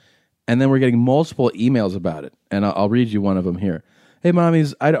times, and then we're getting multiple emails about it. And I'll read you one of them here. Hey,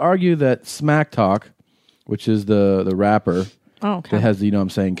 mommies, I'd argue that Smack Talk, which is the rapper that has the, you know what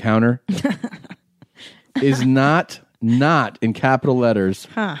I'm saying, counter, is not in capital letters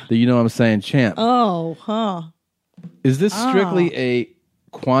the, you know what I'm saying, champ. Oh, huh. Is this strictly a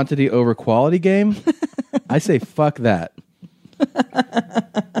quantity over quality game? I say fuck that.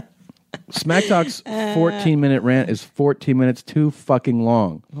 Smack Talk's 14-minute rant is 14 minutes too fucking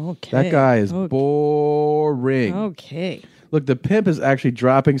long. Okay. That guy is boring. Okay. Look, the pimp is actually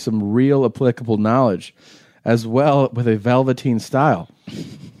dropping some real applicable knowledge as well with a velveteen style.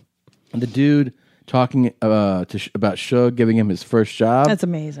 And the dude talking about Suge giving him his first job. That's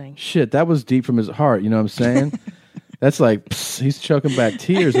amazing. Shit, that was deep from his heart. You know what I'm saying? That's like, he's choking back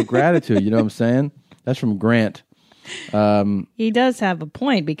tears of gratitude. You know what I'm saying? That's from Grant. He does have a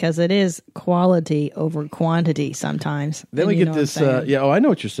point because it is quality over quantity sometimes. Then we get this. I know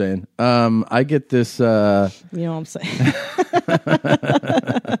what you're saying. I get this. You know what I'm saying?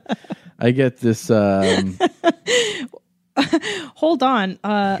 I get this. Hold on. You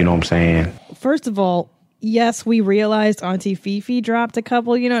know what I'm saying? First of all, yes, we realized Auntie Fifi dropped a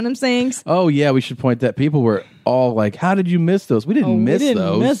couple. You know what I'm saying? Oh yeah, we should point that. People were all like, "How did you miss those?" We didn't miss those. We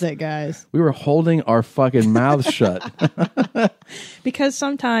didn't miss it, guys. We were holding our fucking mouths shut. Because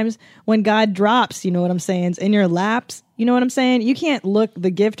sometimes when God drops, you know what I'm saying, in your laps, you know what I'm saying, you can't look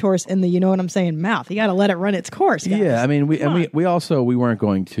the gift horse in the, you know what I'm saying, mouth. You got to let it run its course, guys. Yeah, I mean, we weren't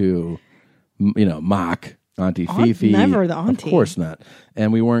going to, you know, mock Auntie Fifi. Never the auntie. Of course not.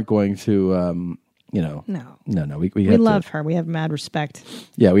 And we weren't going to, you know. No. We love her. We have mad respect.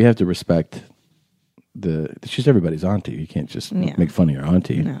 Yeah, we have to respect she's everybody's auntie. You can't just make fun of your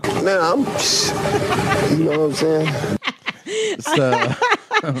auntie. No. Man, you know what I'm saying? So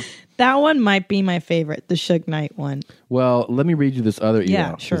that one might be my favorite, the Suge Knight one. Well, let me read you this other email.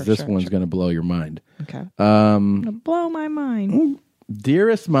 Yeah, sure. This one's going to blow your mind. Okay. Gonna blow my mind.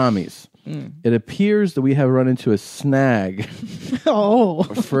 Dearest mommies, it appears that we have run into a snag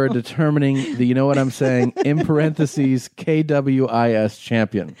for determining the, you know what I'm saying, in parentheses, KWIS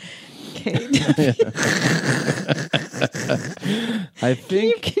champion. I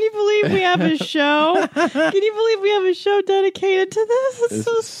think. Can you believe we have a show? Can you believe we have a show dedicated to this? It's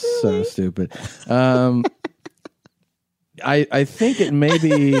so silly. So stupid. I think it may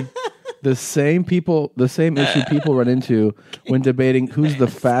be the same issue people run into when debating who's the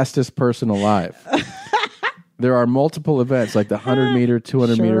fastest person alive. There are multiple events like the 100-meter,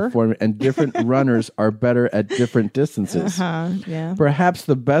 200-meter, 400, and different runners are better at different distances. Yeah. Perhaps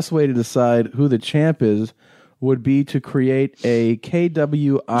the best way to decide who the champ is would be to create a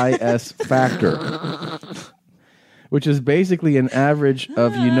KWIS factor, which is basically an average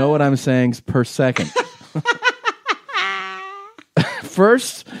of, you know what I'm saying, per second.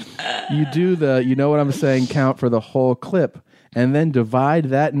 First, you do the, you know what I'm saying, count for the whole clip, and then divide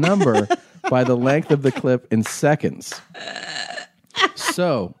that number by the length of the clip in seconds.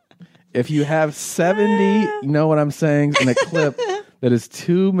 So, if you have 70, you know what I'm saying, in a clip that is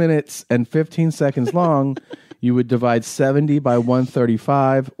 2 minutes and 15 seconds long, you would divide 70 by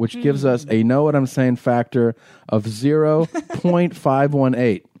 135, which gives us a, know what I'm saying, factor of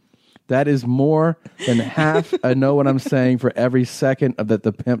 0.518. That is more than half a know what I'm saying for every second of that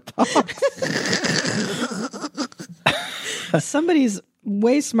the pimp talks. Somebody's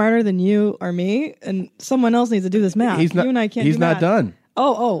way smarter than you or me, and someone else needs to do this math. You and I can't do math. He's not done.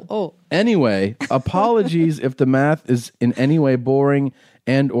 Oh. Anyway, apologies if the math is in any way boring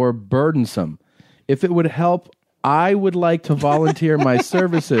and or burdensome. If it would help, I would like to volunteer my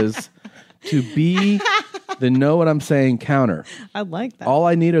services to be the know what I'm saying counter. I like that. All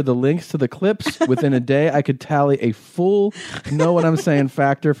I need are the links to the clips. Within a day, I could tally a full know what I'm saying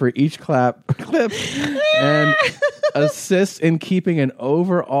factor for each clip and assist in keeping an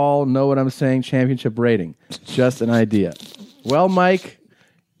overall know what I'm saying championship rating. Just an idea. Well, Mike,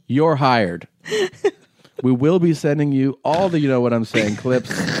 you're hired. We will be sending you all the you know what I'm saying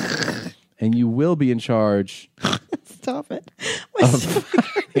clips, and you will be in charge. Stop it.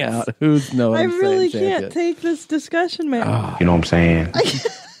 Yeah, who's know what I I'm saying? really champion. can't take this discussion, man. You know what I'm saying?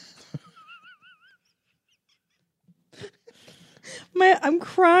 I'm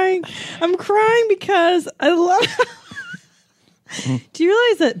crying. I'm crying because I love. Do you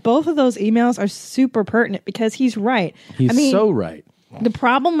realize that both of those emails are super pertinent? Because he's right. He's so right. The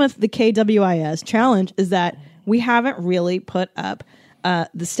problem with the KWIS challenge is that we haven't really put up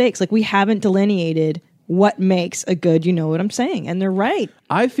the stakes. Like, we haven't delineated what makes a good, you know what I'm saying? And they're right.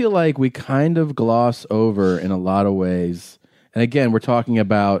 I feel like we kind of gloss over in a lot of ways. And again, we're talking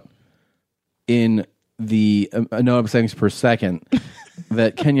about in the know what I'm saying per second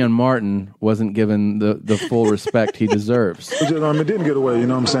that Kenyon Martin wasn't given the full respect he deserves. It didn't get away, you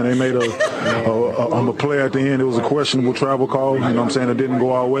know what I'm saying? They made a play at the end. It was a questionable travel call, you know what I'm saying? It didn't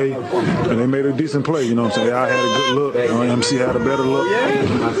go our way. And they made a decent play, you know what I'm saying? I had a good look. MC had a better look.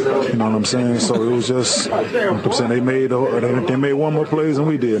 You know what I'm saying? So it was just, you know what I'm saying? They made one more plays than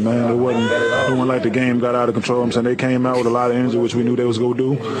we did, man. It wasn't like the game got out of control. I'm saying they came out with a lot of energy, which we knew they was going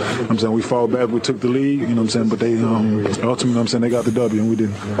to do. I'm saying we fought back, we took the lead, you know what I'm saying? But they ultimately, I'm saying they got the W. And we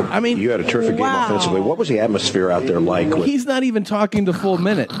didn't. I mean, you had a terrific game offensively. What was the atmosphere out there like? He's not even talking the full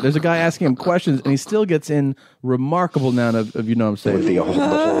minute. There's a guy asking him questions, and he still gets in remarkable amount of you know what I'm saying? With the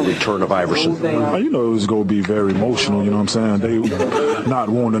whole return of Iverson. You know it was going to be very emotional, you know what I'm saying? They not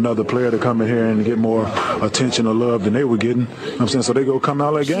want another player to come in here and get more attention or love than they were getting. You know what I'm saying? So they go come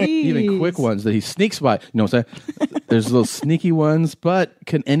out like game. Even quick ones that he sneaks by. You know what I'm saying? There's little sneaky ones, but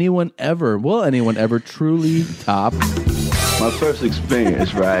will anyone ever truly top? My first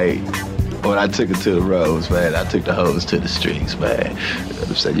experience, right, when I took it to the roads, man, I took the hose to the streets, man.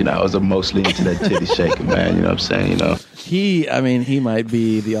 I'm saying, I was mostly into that titty shaking, man, you know what I'm saying, He might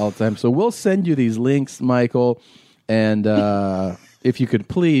be the all-time. So we'll send you these links, Michael, and if you could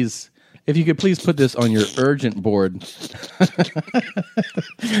please put this on your urgent board.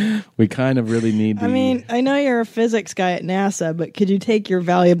 We kind of really need I know you're a physics guy at NASA, but could you take your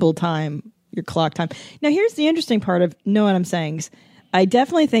valuable time, your clock time? Now, here's the interesting part of know what I'm saying. I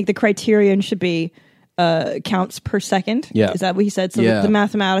definitely think the criterion should be counts per second. Yeah. Is that what he said? So the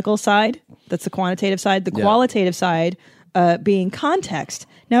mathematical side, that's the quantitative side. The qualitative side being context.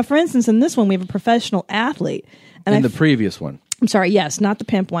 Now, for instance, in this one, we have a professional athlete. And in the previous one. I'm sorry, yes, not the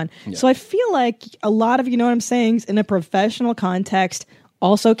pimp one. Yeah. So I feel like a lot of, you know what I'm saying, in a professional context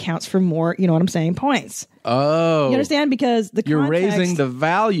also counts for more, you know what I'm saying, points. Oh. You understand? Because you're raising the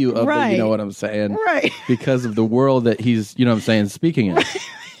value of the, you know what I'm saying? Right. Because of the world that he's, you know what I'm saying, speaking in.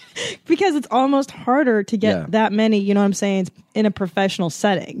 Because it's almost harder to get that many, you know what I'm saying, in a professional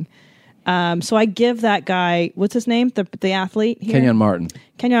setting. So I give that guy, what's his name? The athlete here?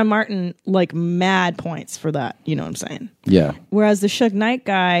 Kenyon Martin, like mad points for that, you know what I'm saying? Yeah. Whereas the Suge Knight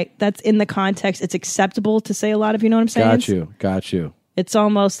guy, that's in the context, it's acceptable to say a lot of, you know what I'm saying? Got you. It's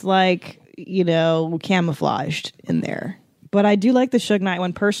almost like, camouflaged in there. But I do like the Suge Knight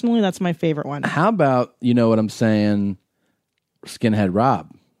one. Personally, that's my favorite one. How about, you know what I'm saying, Skinhead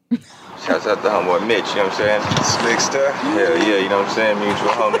Rob? Shouts out to homeboy Mitch, you know what I'm saying? Slick stuff. Hell yeah, you know what I'm saying?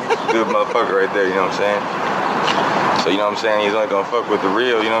 Mutual homie. Good motherfucker right there, you know what I'm saying? So, you know what I'm saying? He's only gonna fuck with the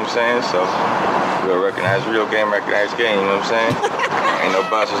real, you know what I'm saying? So, we'll recognize real game, recognize game, you know what I'm saying? Ain't no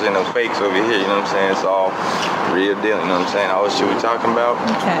busters and no fakes over here, you know what I'm saying? It's all real deal, you know what I'm saying? All the shit we talking about.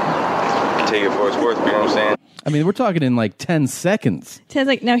 Okay. Take it for its worth, you know what I'm saying? I mean, we're talking in like 10 seconds.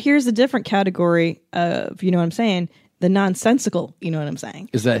 Now, here's a different category of, you know what I'm saying, the nonsensical, you know what I'm saying?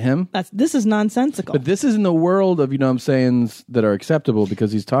 Is that him? This is nonsensical. But this is in the world of, you know what I'm saying, that are acceptable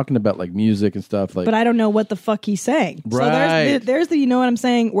because he's talking about like music and stuff. Like, but I don't know what the fuck he's saying. Right. So there's the, you know what I'm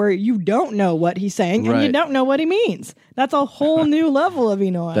saying, where you don't know what he's saying and you don't know what he means. That's a whole new level of,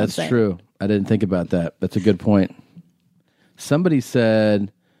 you know what I'm saying. That's true. I didn't think about that. That's a good point. Somebody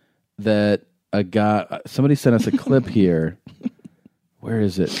said that somebody sent us a clip here. Where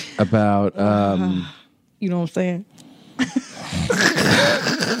is it? About, you know what I'm saying?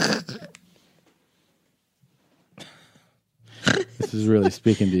 This is really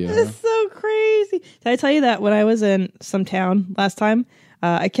speaking to you. It's so crazy. Did I tell you that when I was in some town last time,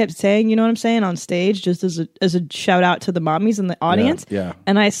 I kept saying, you know what I'm saying, on stage, just as a shout out to the mommies in the audience. Yeah.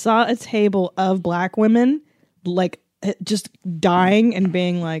 And I saw a table of black women, like, just dying and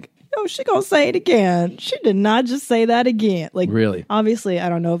being like, oh, she gonna say it again. She did not just say that again. Like, really? Obviously, I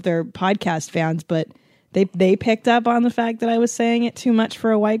don't know if they're podcast fans, but they picked up on the fact that I was saying it too much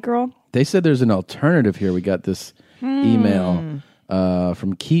for a white girl. They said there's an alternative here. We got this email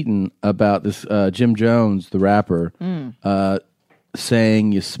from Keaton about this Jim Jones, the rapper,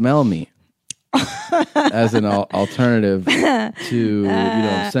 saying "you smell me" as an alternative to you know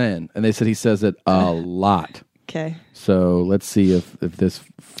what I'm saying. And they said he says it a lot. Okay. So let's see if this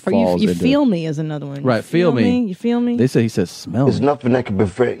falls you into feel me is another one. Right, feel me. You feel me? They say he says smell There's me. nothing that can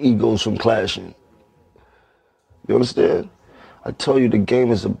prevent egos from clashing. You understand? I tell you, the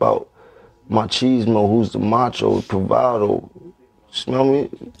game is about machismo, who's the macho, bravado. Smell me?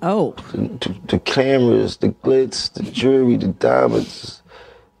 Oh. The cameras, the glitz, the jewelry, the diamonds.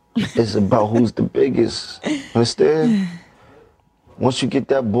 It's about who's the biggest. Understand? Once you get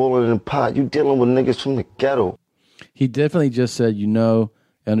that bull in the pot, you dealing with niggas from the ghetto. He definitely just said, you know,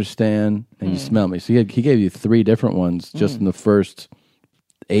 understand, and you smell me. So he gave you 3 different ones just in the first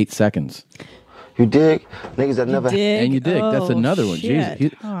 8 seconds. You dig? Niggas that never... And you dig. That's another one.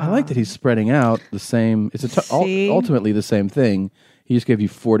 Jesus. I like that he's spreading out the same... It's ultimately the same thing. He just gave you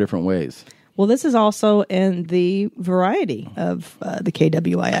 4 different ways. Well, this is also in the variety of the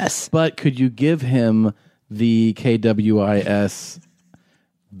KWIS. But could you give him the KWIS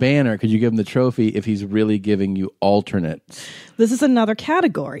banner? Could you give him the trophy if he's really giving you alternates? This is another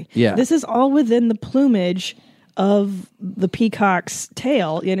category. Yeah. This is all within the plumage of the peacock's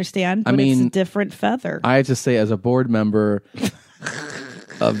tail, you understand? But it's a different feather. I have to say, as a board member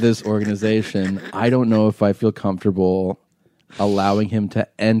of this organization, I don't know if I feel comfortable allowing him to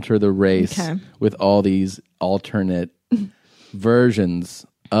enter the race with all these alternate versions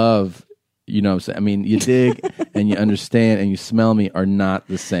of, you know what I'm saying? I mean, you dig and you understand and you smell me are not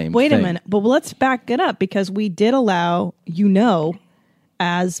the same Wait thing. a minute, but let's back it up because we did allow, you know,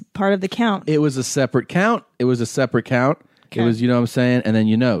 as part of the count. It was a separate count. It was, you know what I'm saying? And then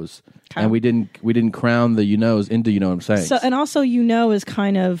you knows. And we didn't crown the you knows into you know what I'm saying. So, and also, you know, is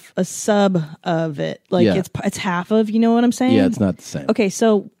kind of a sub of it. Like it's half of, you know what I'm saying? Yeah, it's not the same. Okay,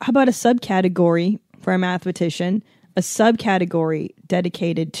 so how about a subcategory for a mathematician? A subcategory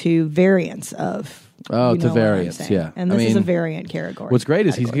dedicated to variants of. Oh, you know to variants, yeah. And this is a variant category. What's great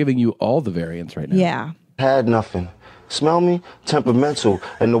is he's giving you all the variants right now. Yeah. Had nothing. Smell me? Temperamental.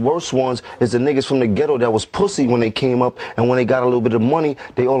 And the worst ones is the niggas from the ghetto that was pussy when they came up, and when they got a little bit of money,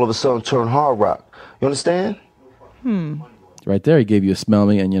 they all of a sudden turned hard rock. You understand? Right there, he gave you a smell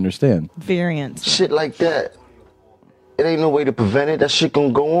me and you understand. Variants. Shit like that. It ain't no way to prevent it. That shit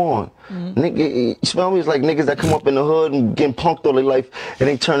gonna go on. Nigga, you smell me? It's like niggas that come up in the hood and getting punked all their life, and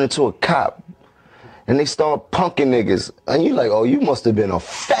they turn into a cop. And they start punking niggas. And you like, oh, you must have been a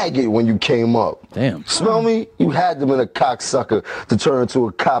faggot when you came up. Damn. Smell me? You had to been a cocksucker to turn into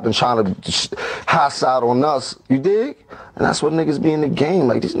a cop and trying to hot side on us. You dig? And that's what niggas be in the game.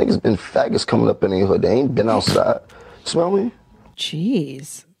 Like, these niggas been faggots coming up in their hood. They ain't been outside. Smell me?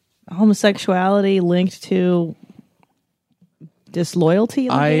 Jeez. Homosexuality linked to disloyalty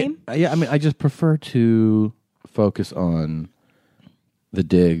in the game? Yeah, I mean, I just prefer to focus on the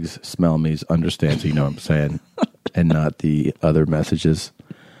digs, smell me's, understand, so you know what I'm saying, and not the other messages.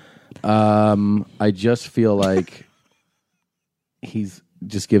 I just feel like he's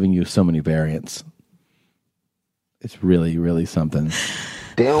just giving you so many variants. It's really, really something.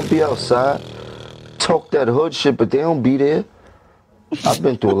 They don't be outside. Talk that hood shit, but they don't be there. I've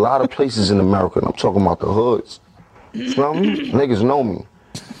been through a lot of places in America, and I'm talking about the hoods. Smell me? Niggas know me.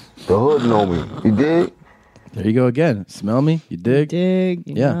 The hood know me. You dig? There you go again. Smell me? You dig? Dig,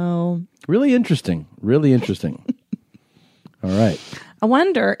 you know. Really interesting. Really interesting. All right. I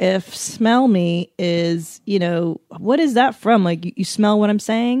wonder if smell me is, you know, what is that from? Like, you smell what I'm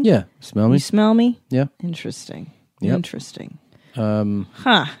saying? Yeah. Smell me? You smell me? Yeah. Interesting. Yep. Interesting.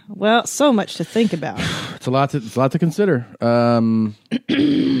 Well, so much to think about. It's a lot to consider.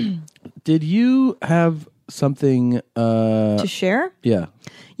 Did you have something to share? Yeah.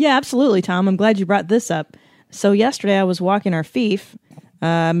 Yeah, absolutely, Tom. I'm glad you brought this up. So yesterday I was walking our fief,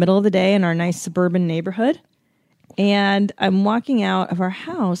 middle of the day in our nice suburban neighborhood, and I'm walking out of our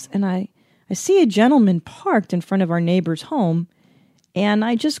house, and I see a gentleman parked in front of our neighbor's home, and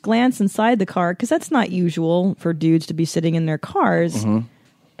I just glance inside the car, because that's not usual for dudes to be sitting in their cars,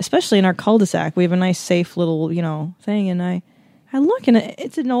 especially in our cul-de-sac. We have a nice, safe little, you know, thing, and I look, and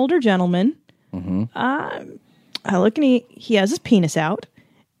it's an older gentleman. I look, and he has his penis out,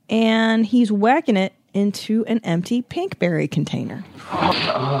 and he's whacking it into an empty Pinkberry container.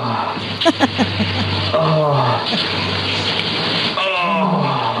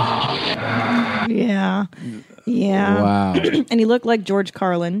 Yeah. Wow. And he looked like George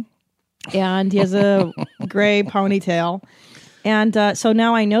Carlin, and he has a gray ponytail. And so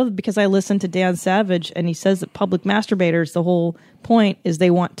now I know, because I listened to Dan Savage, and he says that public masturbators, the whole point is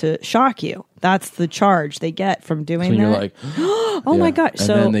they want to shock you. That's the charge they get from doing So that. you're like, oh my God. And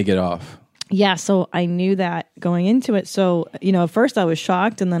then they get off. Yeah, so I knew that going into it. So, you know, at first I was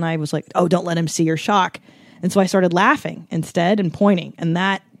shocked, and then I was like, oh, don't let him see your shock. And so I started laughing instead and pointing, and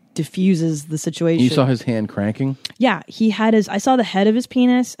that diffuses the situation. You saw his hand cranking? Yeah, I saw the head of his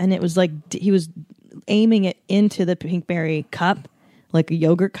penis, and it was like he was aiming it into the Pinkberry cup, like a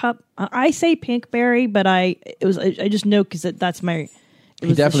yogurt cup. I say Pinkberry, but I just know because that's my...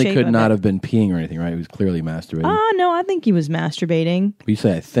 He definitely could not have been peeing or anything, right? He was clearly masturbating. No, I think he was masturbating. You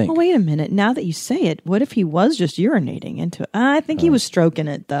say, I think. Oh, wait a minute. Now that you say it, what if he was just urinating into it? I think he was stroking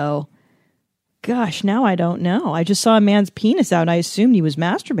it, though. gosh, now I don't know. I just saw a man's penis out. I assumed he was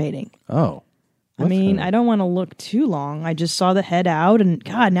masturbating. Oh. I mean, I don't want to look too long. I just saw the head out, and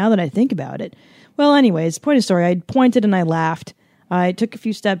God, now that I think about it. Well, anyways, point of story, I pointed and I laughed. I took a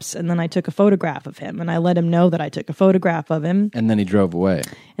few steps, and then I took a photograph of him, and I let him know that I took a photograph of him. And then he drove away.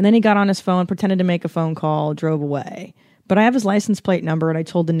 And then he got on his phone, pretended to make a phone call, drove away. But I have his license plate number, and I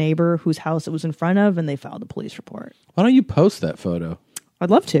told the neighbor whose house it was in front of, and they filed a police report. Why don't you post that photo? I'd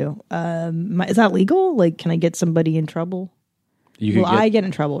love to. Is that legal? Like, can I get somebody in trouble? I get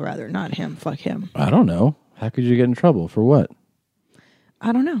in trouble, rather, not him. Fuck him. I don't know. How could you get in trouble? For what?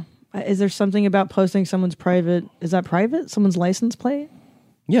 I don't know. Is there something about posting someone's private? Is that private? Someone's license plate?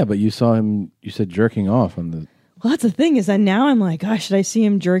 Yeah, but you saw him, you said jerking off on the... Well, that's the thing, is that now I'm like, gosh, should I see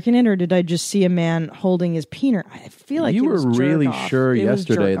him jerking it, or did I just see a man holding his peener? I feel like you it were was really jerk off. sure It was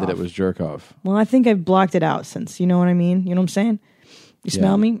yesterday jerk that it off. was jerk off. Well, I think I've blocked it out since. You know what I mean? You know what I'm saying? You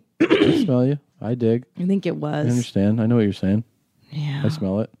smell me? I smell you. I dig. I think it was. I understand. I know what you're saying. Yeah. I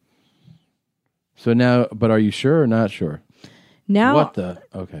smell it. So now, but are you sure or not sure? Now, what the?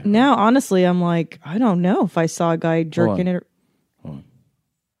 Okay. Now, honestly, I'm like, I don't know if I saw a guy jerking it. Hold on.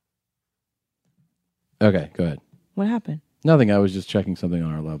 Okay, go ahead. What happened? Nothing. I was just checking something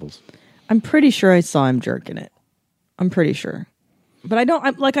on our levels. I'm pretty sure I saw him jerking it. I'm pretty sure. But I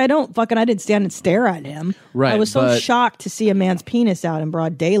didn't stand and stare at him. Right. I was so shocked to see a man's penis out in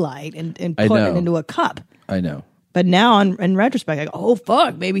broad daylight and put it into a cup. I know. But now, in retrospect, I go, oh,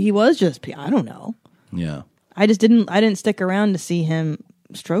 fuck, maybe he was just I don't know. Yeah. I didn't stick around to see him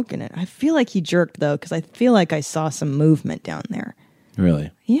stroking it. I feel like he jerked, though, because I feel like I saw some movement down there. Really?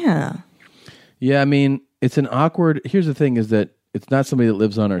 Yeah. Yeah, I mean, it's an awkward... Here's the thing, is that it's not somebody that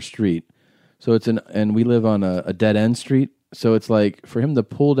lives on our street. So and we live on a dead-end street. So it's like, for him to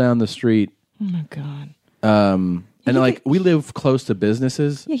pull down the street... Oh, my God. And we live close to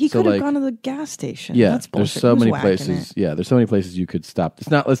businesses. Yeah, he so could have gone to the gas station. Yeah, That's bullshit. there's so Who's many whacking places. it? Yeah, there's so many places you could stop. It's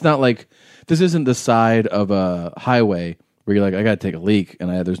not like this isn't the side of a highway where you're like, I got to take a leak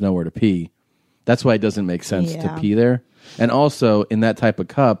and there's nowhere to pee. That's why it doesn't make sense to pee there. And also, in that type of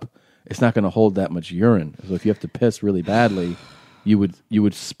cup, it's not going to hold that much urine. So if you have to piss really badly, you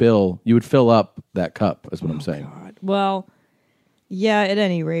would fill up that cup. Is what I'm saying. God. Well. Yeah, at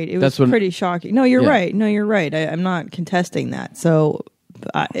any rate, it was pretty shocking. No, you're right. No, you're right. I'm not contesting that. So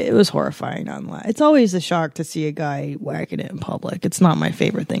it was horrifying online. It's always a shock to see a guy whacking it in public. It's not my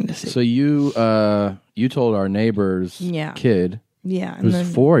favorite thing to see. So you told our neighbor's kid, yeah, who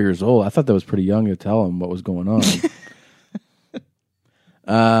was 4 years old. I thought that was pretty young to tell him what was going on.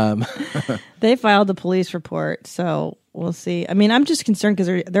 They filed a police report, so we'll see. I mean, I'm just concerned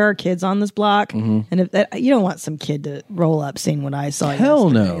because there are kids on this block, and if you don't want some kid to roll up seeing what I saw.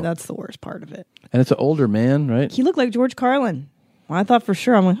 Hell yesterday. no. That's the worst part of it. And it's an older man, right? He looked like George Carlin. Well, I thought for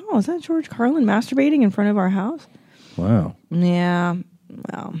sure. I'm like, oh, is that George Carlin masturbating in front of our house? Wow. Yeah.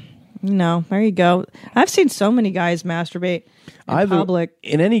 Well, there you go. I've seen so many guys masturbate in public.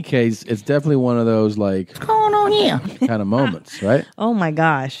 In any case, it's definitely one of those like What's going on here? kind of moments, right? Oh my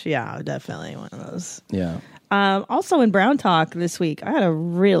gosh. Yeah, definitely one of those. Yeah. Also in Brown Talk this week, I had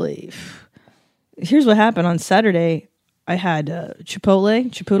here's what happened on Saturday. I had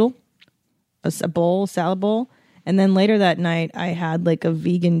chipotle, a salad bowl. And then later that night, I had like a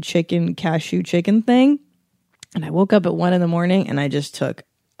vegan cashew chicken thing. And I woke up at 1 a.m. and I just took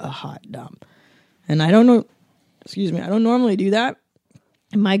a hot dump. And I don't normally do that.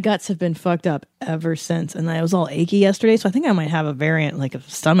 And my guts have been fucked up ever since. And I was all achy yesterday. So I think I might have a variant like of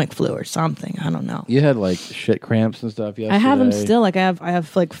stomach flu or something. I don't know. You had like shit cramps and stuff yesterday. I have them still. Like I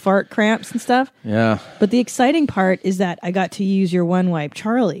have like fart cramps and stuff. Yeah. But the exciting part is that I got to use your One Wipe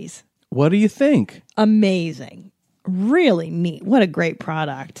Charlie's. What do you think? Amazing. Really neat. What a great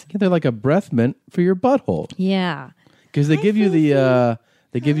product. Yeah, they're like a breath mint for your butthole. Yeah. Because they give you the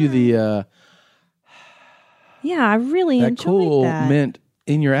yeah, I really that enjoyed cool that. mint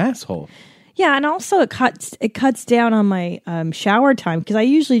in your asshole. Yeah, and also it cuts down on my shower time because I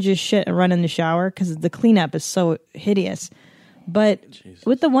usually just shit and run in the shower because the cleanup is so hideous. But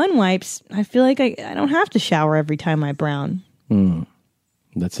with the One Wipes, I feel like I don't have to shower every time I brown.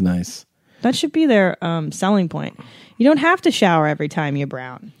 That's nice. That should be their selling point. You don't have to shower every time you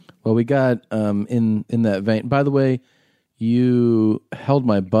brown. Well, we got in that vein. By the way, you held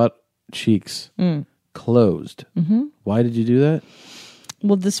my butt cheeks closed. Mm-hmm. Why did you do that?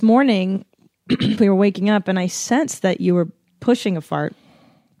 Well, this morning we were waking up and I sensed that you were pushing a fart.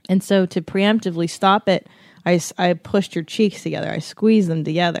 And so to preemptively stop it, I pushed your cheeks together. I squeezed them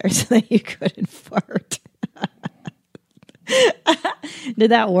together so that you couldn't fart. Did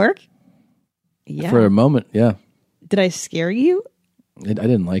that work? Yeah. For a moment, yeah. Did I scare you? I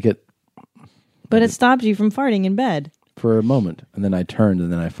didn't like it. But it stopped you from farting in bed. For a moment. And then I turned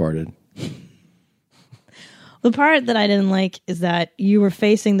and then I farted. The part that I didn't like is that you were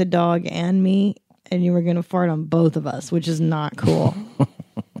facing the dog and me, and you were going to fart on both of us, which is not cool.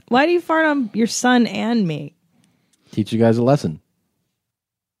 Why do you fart on your son and me? Teach you guys a lesson.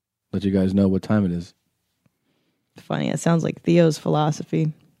 Let you guys know what time it is. Funny. It sounds like Theo's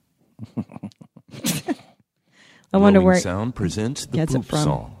philosophy. I wonder Growing where Sound presents the gets it Poop from.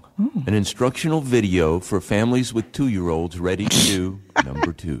 Song, an instructional video for families with 2-year-olds ready to do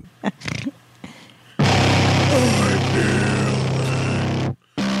number 2.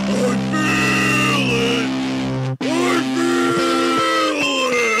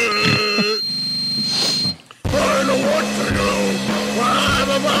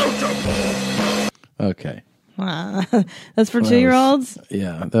 Okay. Wow. That's for 2-year-olds?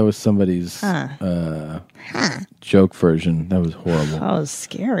 Yeah, that was somebody's joke version. That was horrible. That was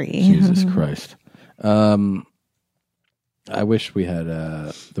scary. Jesus Christ. I wish we had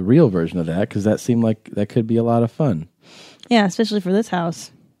the real version of that, because that seemed like that could be a lot of fun. Yeah, especially for this house.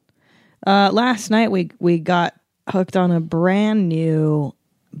 Last night we got hooked on a brand new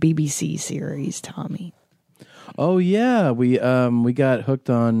BBC series, Tommy. Oh yeah, we got hooked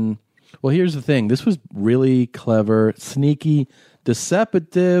on. Well, here's the thing. This was really clever, sneaky,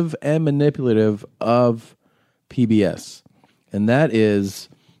 deceptive, and manipulative of PBS, and that is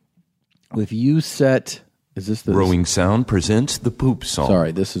if you set. Is this the Growing Sound presents the Poop Song.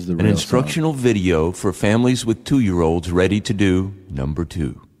 Sorry, this is the an real instructional video for families with 2-year-olds ready to do number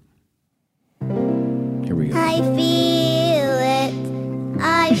 2. Here we go. I feel it.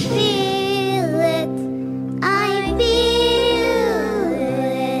 I feel it. I feel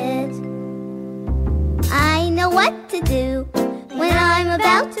it. I know what to do when I'm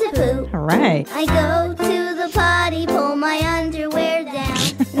about to poop. All right. I go to the potty, pull my underwear down,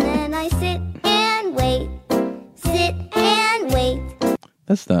 and then I sit and wait. Sit and wait.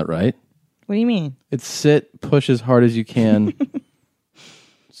 That's not right. What do you mean? It's sit, push as hard as you can,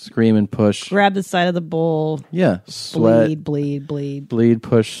 scream and push. Grab the side of the bowl. Yeah, sweat. Bleed. Bleed,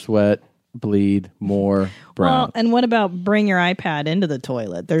 push, sweat, bleed, more, brown. Well, and what about bring your iPad into the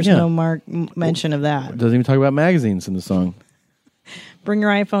toilet? There's Yeah. no mention of that. It doesn't even talk about magazines in the song. Bring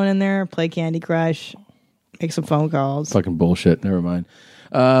your iPhone in there, play Candy Crush, make some phone calls. Fucking bullshit. Never mind.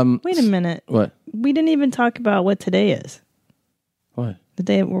 Wait a minute. What? We didn't even talk about what today is. What? The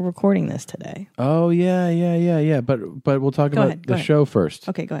day we're recording this today. Oh, yeah. But we'll talk Go about ahead, go the ahead. show first.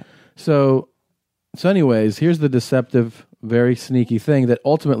 Okay, go ahead. So anyways, here's the deceptive, very sneaky thing that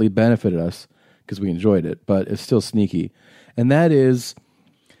ultimately benefited us because we enjoyed it, but it's still sneaky. And that is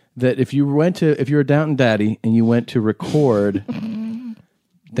that if you're a Downton Daddy and you went to record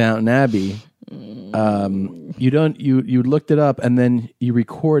Downton Abbey, you looked it up and then you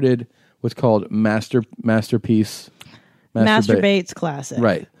recorded what's called Masterpiece. Masturbates classic.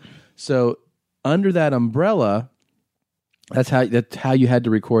 Right. So under that umbrella, that's how you had to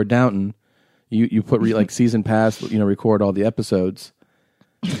record Downton. You put like season pass, record all the episodes.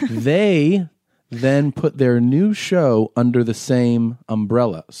 They then put their new show under the same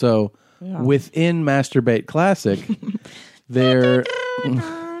umbrella. So within Masturbate Classic, they're I'm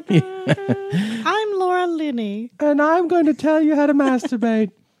Laura Linney. and I'm going to tell you how to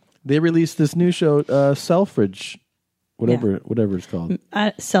masturbate. They released this new show, Selfridge, whatever it's called.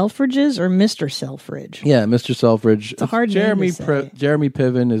 Selfridges or Mr. Selfridge? Yeah, Mr. Selfridge. It's a hard name to say. Jeremy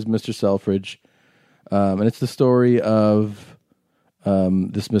Piven is Mr. Selfridge, and it's the story of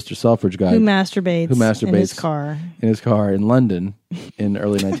this Mr. Selfridge guy Who masturbates in his car. In London in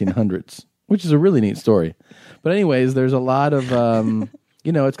early 1900s, which is a really neat story. But anyways, there's a lot of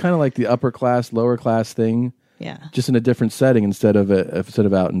it's kind of like the upper class, lower class thing. Yeah. Just in a different setting instead of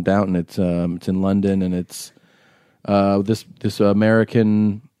out in Downton. It's in London, and it's this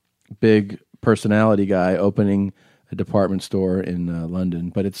American big personality guy opening a department store in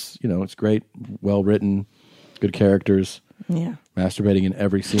London. But it's it's great, well written, good characters. Yeah. Masturbating in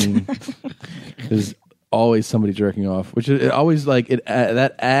every scene. There's always somebody jerking off, which is always like it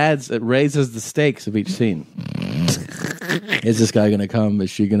raises the stakes of each scene. Is this guy gonna come? Is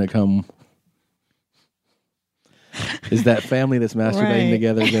she gonna come? Is that family that's masturbating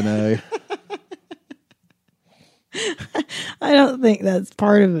together gonna? I don't think that's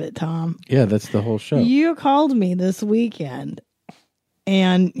part of it, Tom. Yeah, that's the whole show. You called me this weekend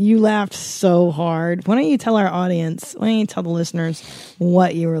and you laughed so hard. Why don't you tell our audience, why don't you tell the listeners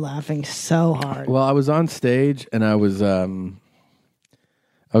what you were laughing so hard? Well, I was on stage and I was just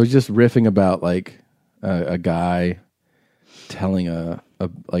riffing about like a guy telling a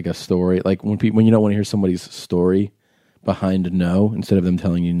story, like when you don't want to hear somebody's story behind no instead of them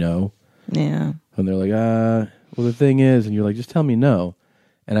telling you no. Yeah. And they're like, well, the thing is, and you're like, just tell me no.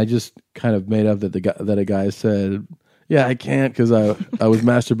 And I just kind of made up that a guy said, yeah, I can't because I was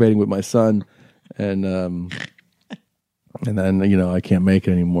masturbating with my son, and then I can't make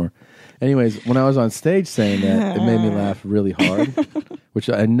it anymore. Anyways, when I was on stage saying that, it made me laugh really hard, which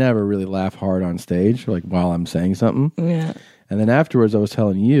I never really laugh hard on stage, like while I'm saying something. Yeah. And then afterwards, I was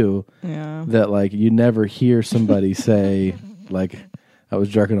telling you that like you never hear somebody say like I was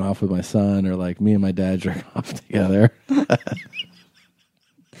jerking off with my son, or like me and my dad jerking off together.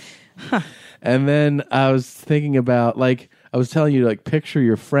 And then I was thinking about, like, I was telling you, like, picture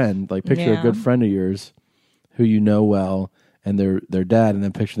your friend, like, picture a good friend of yours who you know well, and their dad, and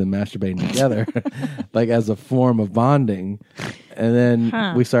then picture them masturbating together, like, as a form of bonding. And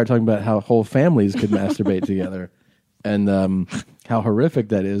then we started talking about how whole families could masturbate together, and how horrific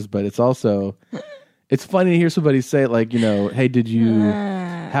that is. But it's also, it's funny to hear somebody say, like,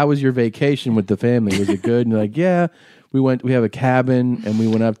 hey, how was your vacation with the family? Was it good? And you're like, yeah. We have a cabin, and we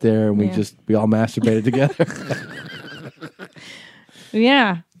went up there, and we all masturbated together.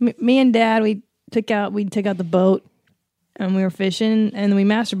 Yeah. Me and Dad, we took out the boat, and we were fishing, and we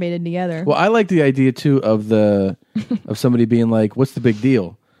masturbated together. Well, I like the idea, too, of somebody being like, what's the big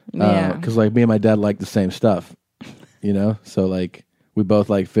deal? Yeah. Because, like, me and my dad like the same stuff, So, like, we both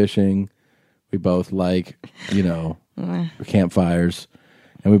like fishing. We both like, campfires.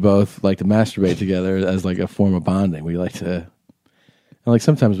 And we both like to masturbate together as like a form of bonding. We like to, and like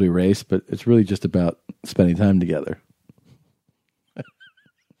sometimes we race, but it's really just about spending time together.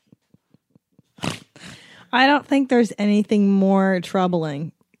 I don't think there's anything more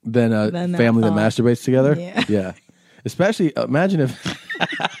troubling than a family that masturbates together. Yeah. Especially, imagine if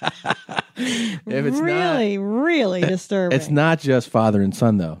it's really disturbing. It's not just father and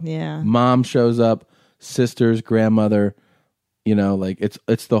son though. Yeah. Mom shows up, sisters, grandmother. Like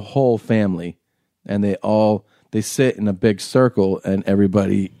it's the whole family, and they sit in a big circle, and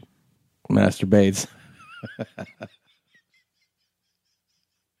everybody masturbates.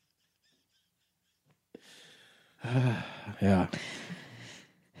 Yeah.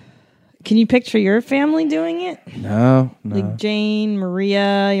 Can you picture your family doing it? No. Like Jane,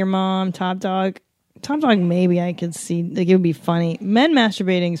 Maria, your mom, Top Dog. Top Dog, maybe I could see. Like it would be funny. Men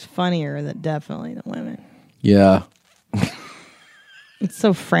masturbating is funnier definitely than women. Yeah. It's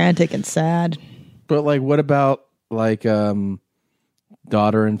so frantic and sad. But like, what about like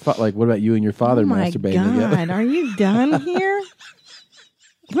daughter and like, what about you and your father masturbating together? God, are you done here?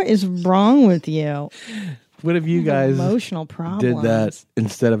 What is wrong with you? What if you guys emotional problems did that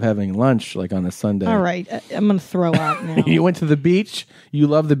instead of having lunch, like on a Sunday? All right, I'm going to throw up now. You went to the beach. You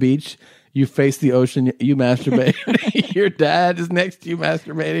love the beach. You face the ocean. You masturbate. Your dad is next to you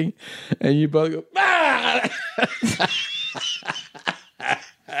masturbating, and you both go. Ah!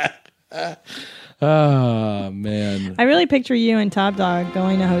 Oh man! I really picture you and Top Dog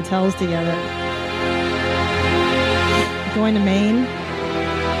going to hotels together, going to Maine.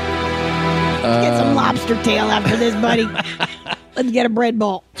 Get some lobster tail after this, buddy. Let's get a bread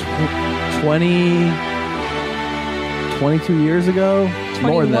bowl. 22 years ago?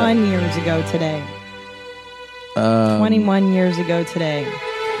 21 years ago today. 21 years ago today.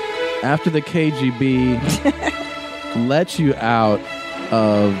 After the KGB let you out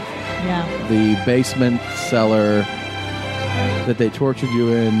of the basement cellar that they tortured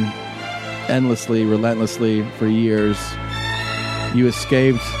you in endlessly, relentlessly for years, you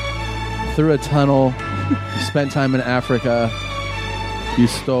escaped through a tunnel. You spent time in Africa. You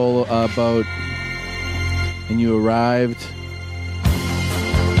stole a boat, and you arrived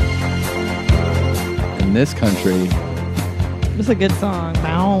in this country. It's a good song.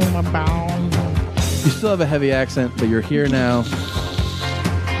 Bow, bow. You still have a heavy accent, but you're here now.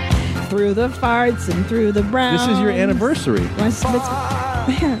 Through the farts and through the browns. This is your anniversary. Man,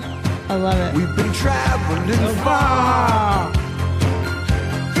 I love it. We've been traveling far.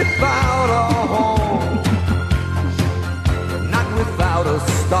 Without a home, not without a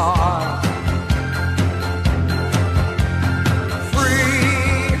star. Free,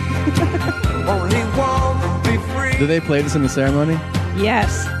 only want to be free. Do they play this in the ceremony?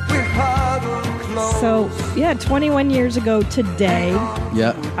 Yes. So, 21 years ago today,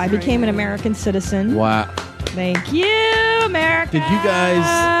 I became an American citizen. Wow. Thank you, America. Did you guys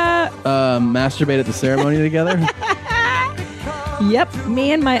masturbate at the ceremony together? Yep,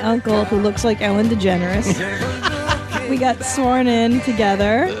 me and my uncle, who looks like Ellen DeGeneres, we got sworn in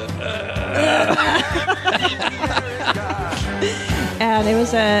together. And it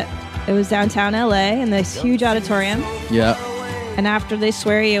was downtown LA in this huge auditorium. Yeah. And after they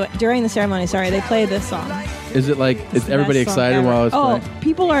swear you, during the ceremony, they play this song. Is it like, is everybody Best song excited ever. while it's Oh, playing?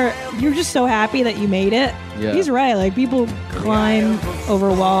 people are, you're just so happy that you made it. Yeah. He's right. Like, people climb over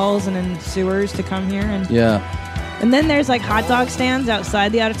walls and in sewers to come here. And then there's like hot dog stands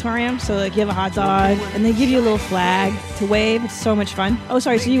outside the auditorium. So like you have a hot dog and they give you a little flag to wave. It's so much fun. Oh,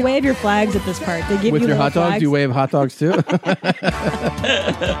 sorry. So you wave your flags at this part. They give With you your little hot dogs, flags. do you wave hot dogs too?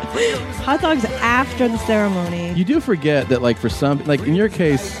 Hot dogs after the ceremony. You do forget that, like, for some, like in your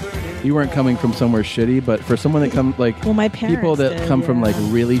case, you weren't coming from somewhere shitty, but for someone that come, like, my parents people that did, come from yeah. like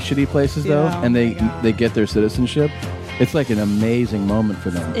really shitty places though, Yeah, and they get their citizenship, it's like an amazing moment for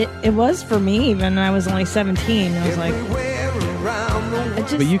them. It was for me even when I was only 17. I was like,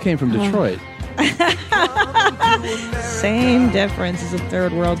 But you came from Detroit. Same difference as a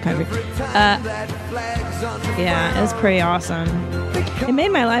third world country. Yeah, it was pretty awesome. It made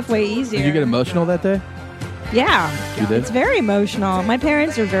my life way easier. Did you get emotional that day? Yeah. You did? It's very emotional. My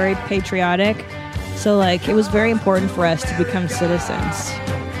parents are very patriotic, so like it was very important for us to become citizens.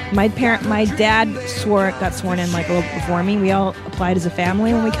 My dad got sworn in like a little before me. We all applied as a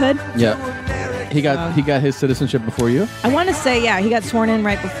family when we could. Yeah. He got his citizenship before you? I want to say, yeah, he got sworn in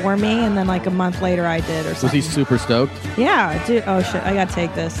right before me, and then like a month later I did or something. Was he super stoked? Yeah, dude. Oh shit, I gotta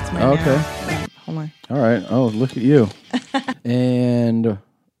take this. It's my Okay. narrow. Hold on. All right. Oh, look at you. And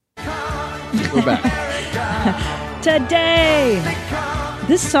we're back. Today,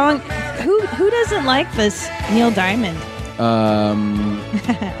 this song. Who doesn't like this Neil Diamond?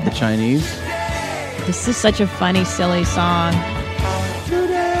 The Chinese. This is such a funny, silly song.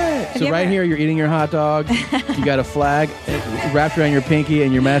 So right here, you're eating your hot dog. You got a flag wrapped around your pinky,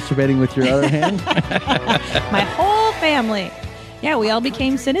 and you're masturbating with your other hand. My whole family. Yeah, we all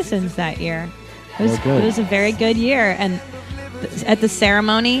became citizens that year. It was a very good year. And at the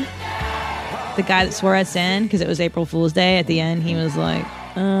ceremony, the guy that swore us in, because it was April Fool's Day, at the end, he was like,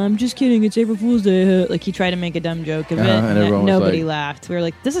 I'm just kidding, it's April Fool's Day. Like, he tried to make a dumb joke of it, and everyone was nobody like- laughed. We were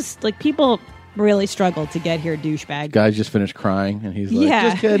like, this is, like, people really struggled to get here, douchebag. Guy just finished crying, and he's like, Yeah.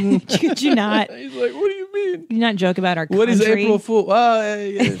 just kidding. Could you not? He's like, what do you mean? You not joke about our What country? is April Fool?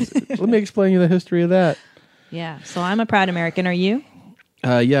 Let me explain you the history of that. Yeah, so I'm a proud American. Are you?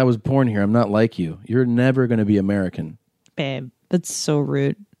 Yeah, I was born here. I'm not like you. You're never going to be American. Babe, that's so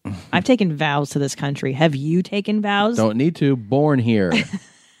rude. I've taken vows to this country. Have you taken vows? Don't need to. Born here.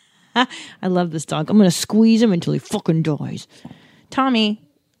 I love this dog. I'm going to squeeze him until he fucking dies. Tommy,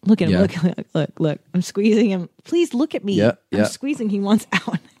 look at him. Yeah. Look. I'm squeezing him. Please look at me. Yeah, I'm yeah. squeezing. He wants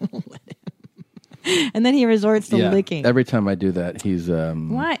out. I won't let him. And then he resorts to licking. Every time I do that, he's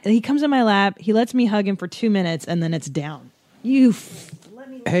Why? He comes in my lap. He lets me hug him for 2 minutes, and then it's down.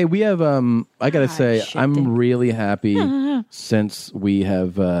 Hey, we have I gotta say, I'm shit. really happy since we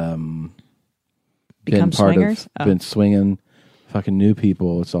have Become been part swingers? of been swinging fucking new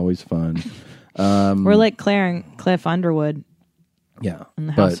people. It's always fun. We're like Claire and Cliff Underwood. Yeah. In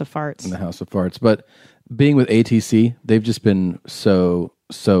the House of Farts. In the House of Farts. But being with ATC, they've just been so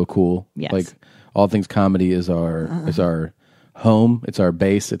cool. Yes. Like, All Things Comedy is our home, it's our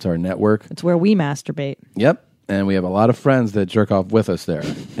base, it's our network. It's where we masturbate. Yep. And we have a lot of friends that jerk off with us there.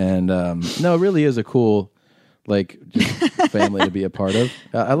 And no, it really is a cool, like, just family to be a part of.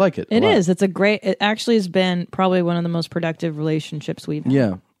 I like it. It is. It's a great, it actually has been probably one of the most productive relationships we've had.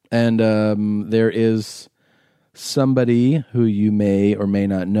 Yeah. And there is somebody who you may or may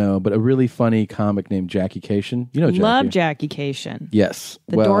not know, but a really funny comic named Jackie Cation. You know Jackie. Love Jackie Cation. Yes.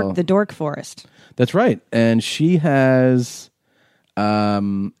 The Dork Forest. That's right. And she has a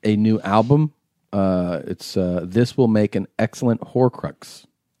new album. It's This Will Make an Excellent Horcrux.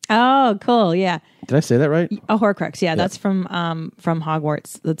 Oh, cool. Yeah. Did I say that right? A Horcrux. Yeah, that's from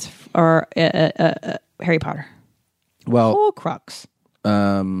Hogwarts. That's Harry Potter. Well, Horcrux.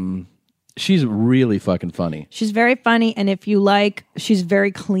 She's really fucking funny. She's very funny, and if you like, she's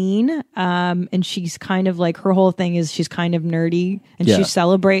very clean. And she's kind of like, her whole thing is she's kind of nerdy, and Yeah. she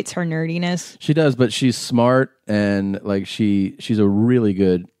celebrates her nerdiness. She does, but she's smart, and like she's a really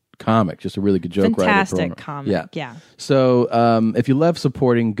good comic, just a really good joke writer. Fantastic comic. Yeah. So if you love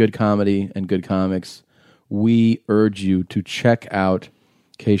supporting good comedy and good comics, we urge you to check out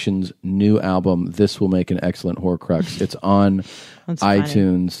Cation's new album, This Will Make an Excellent Horcrux. It's on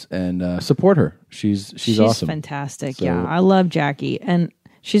iTunes, and support her. She's awesome. Fantastic. So- Yeah, I love Jackie, and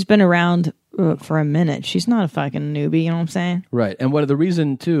she's been around for a minute. She's not a fucking newbie. You know what I'm saying? Right. And one of the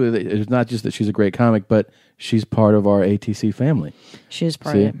reason too is not just that she's a great comic, but she's part of our ATC family. She is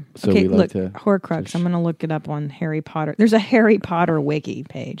part of it. So Okay, we like look, to Horcrux. I'm going to look it up on Harry Potter. There's a Harry Potter wiki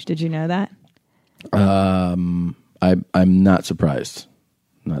page. Did you know that? I'm not surprised.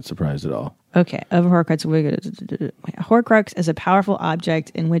 Not surprised at all. Okay, of Horcrux. Horcrux is a powerful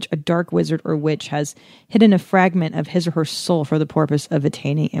object in which a dark wizard or witch has hidden a fragment of his or her soul for the purpose of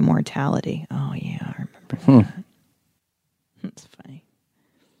attaining immortality. Oh, yeah, I remember that. That's funny.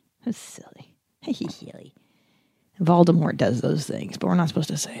 That's silly. Silly. Voldemort does those things, but we're not supposed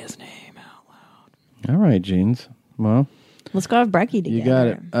to say his name out loud. All right, Jeans. Well, let's go have brekkie together. You got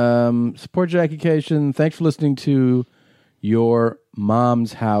it. Support Jackie Cation. Thanks for listening to Your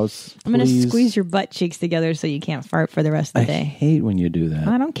Mom's House. I'm going to squeeze your butt cheeks together so you can't fart for the rest of the day. I hate when you do that.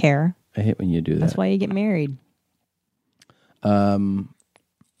 I don't care. I hate when you do that. That's why you get married. So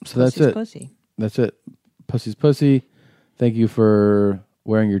that's it. Pussy. That's it. Pussy's pussy. Thank you for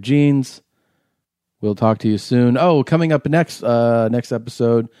wearing your jeans. We'll talk to you soon. Oh, coming up next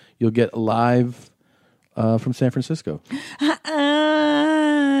episode, you'll get live from San Francisco.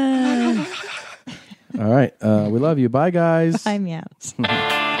 All right. We love you. Bye, guys. Bye, meows.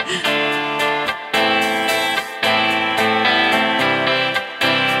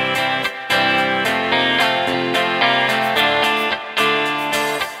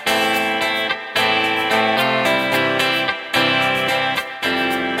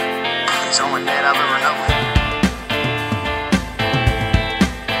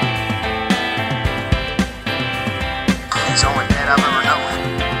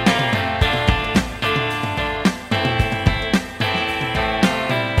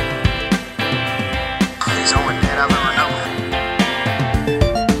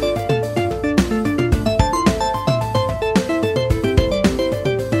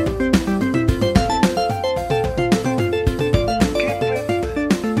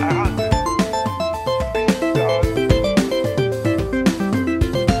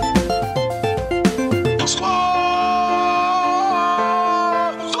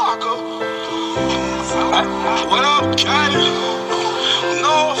 What up, Cali?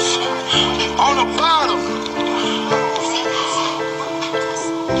 North, on the bottom.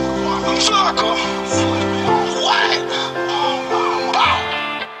 Flocka.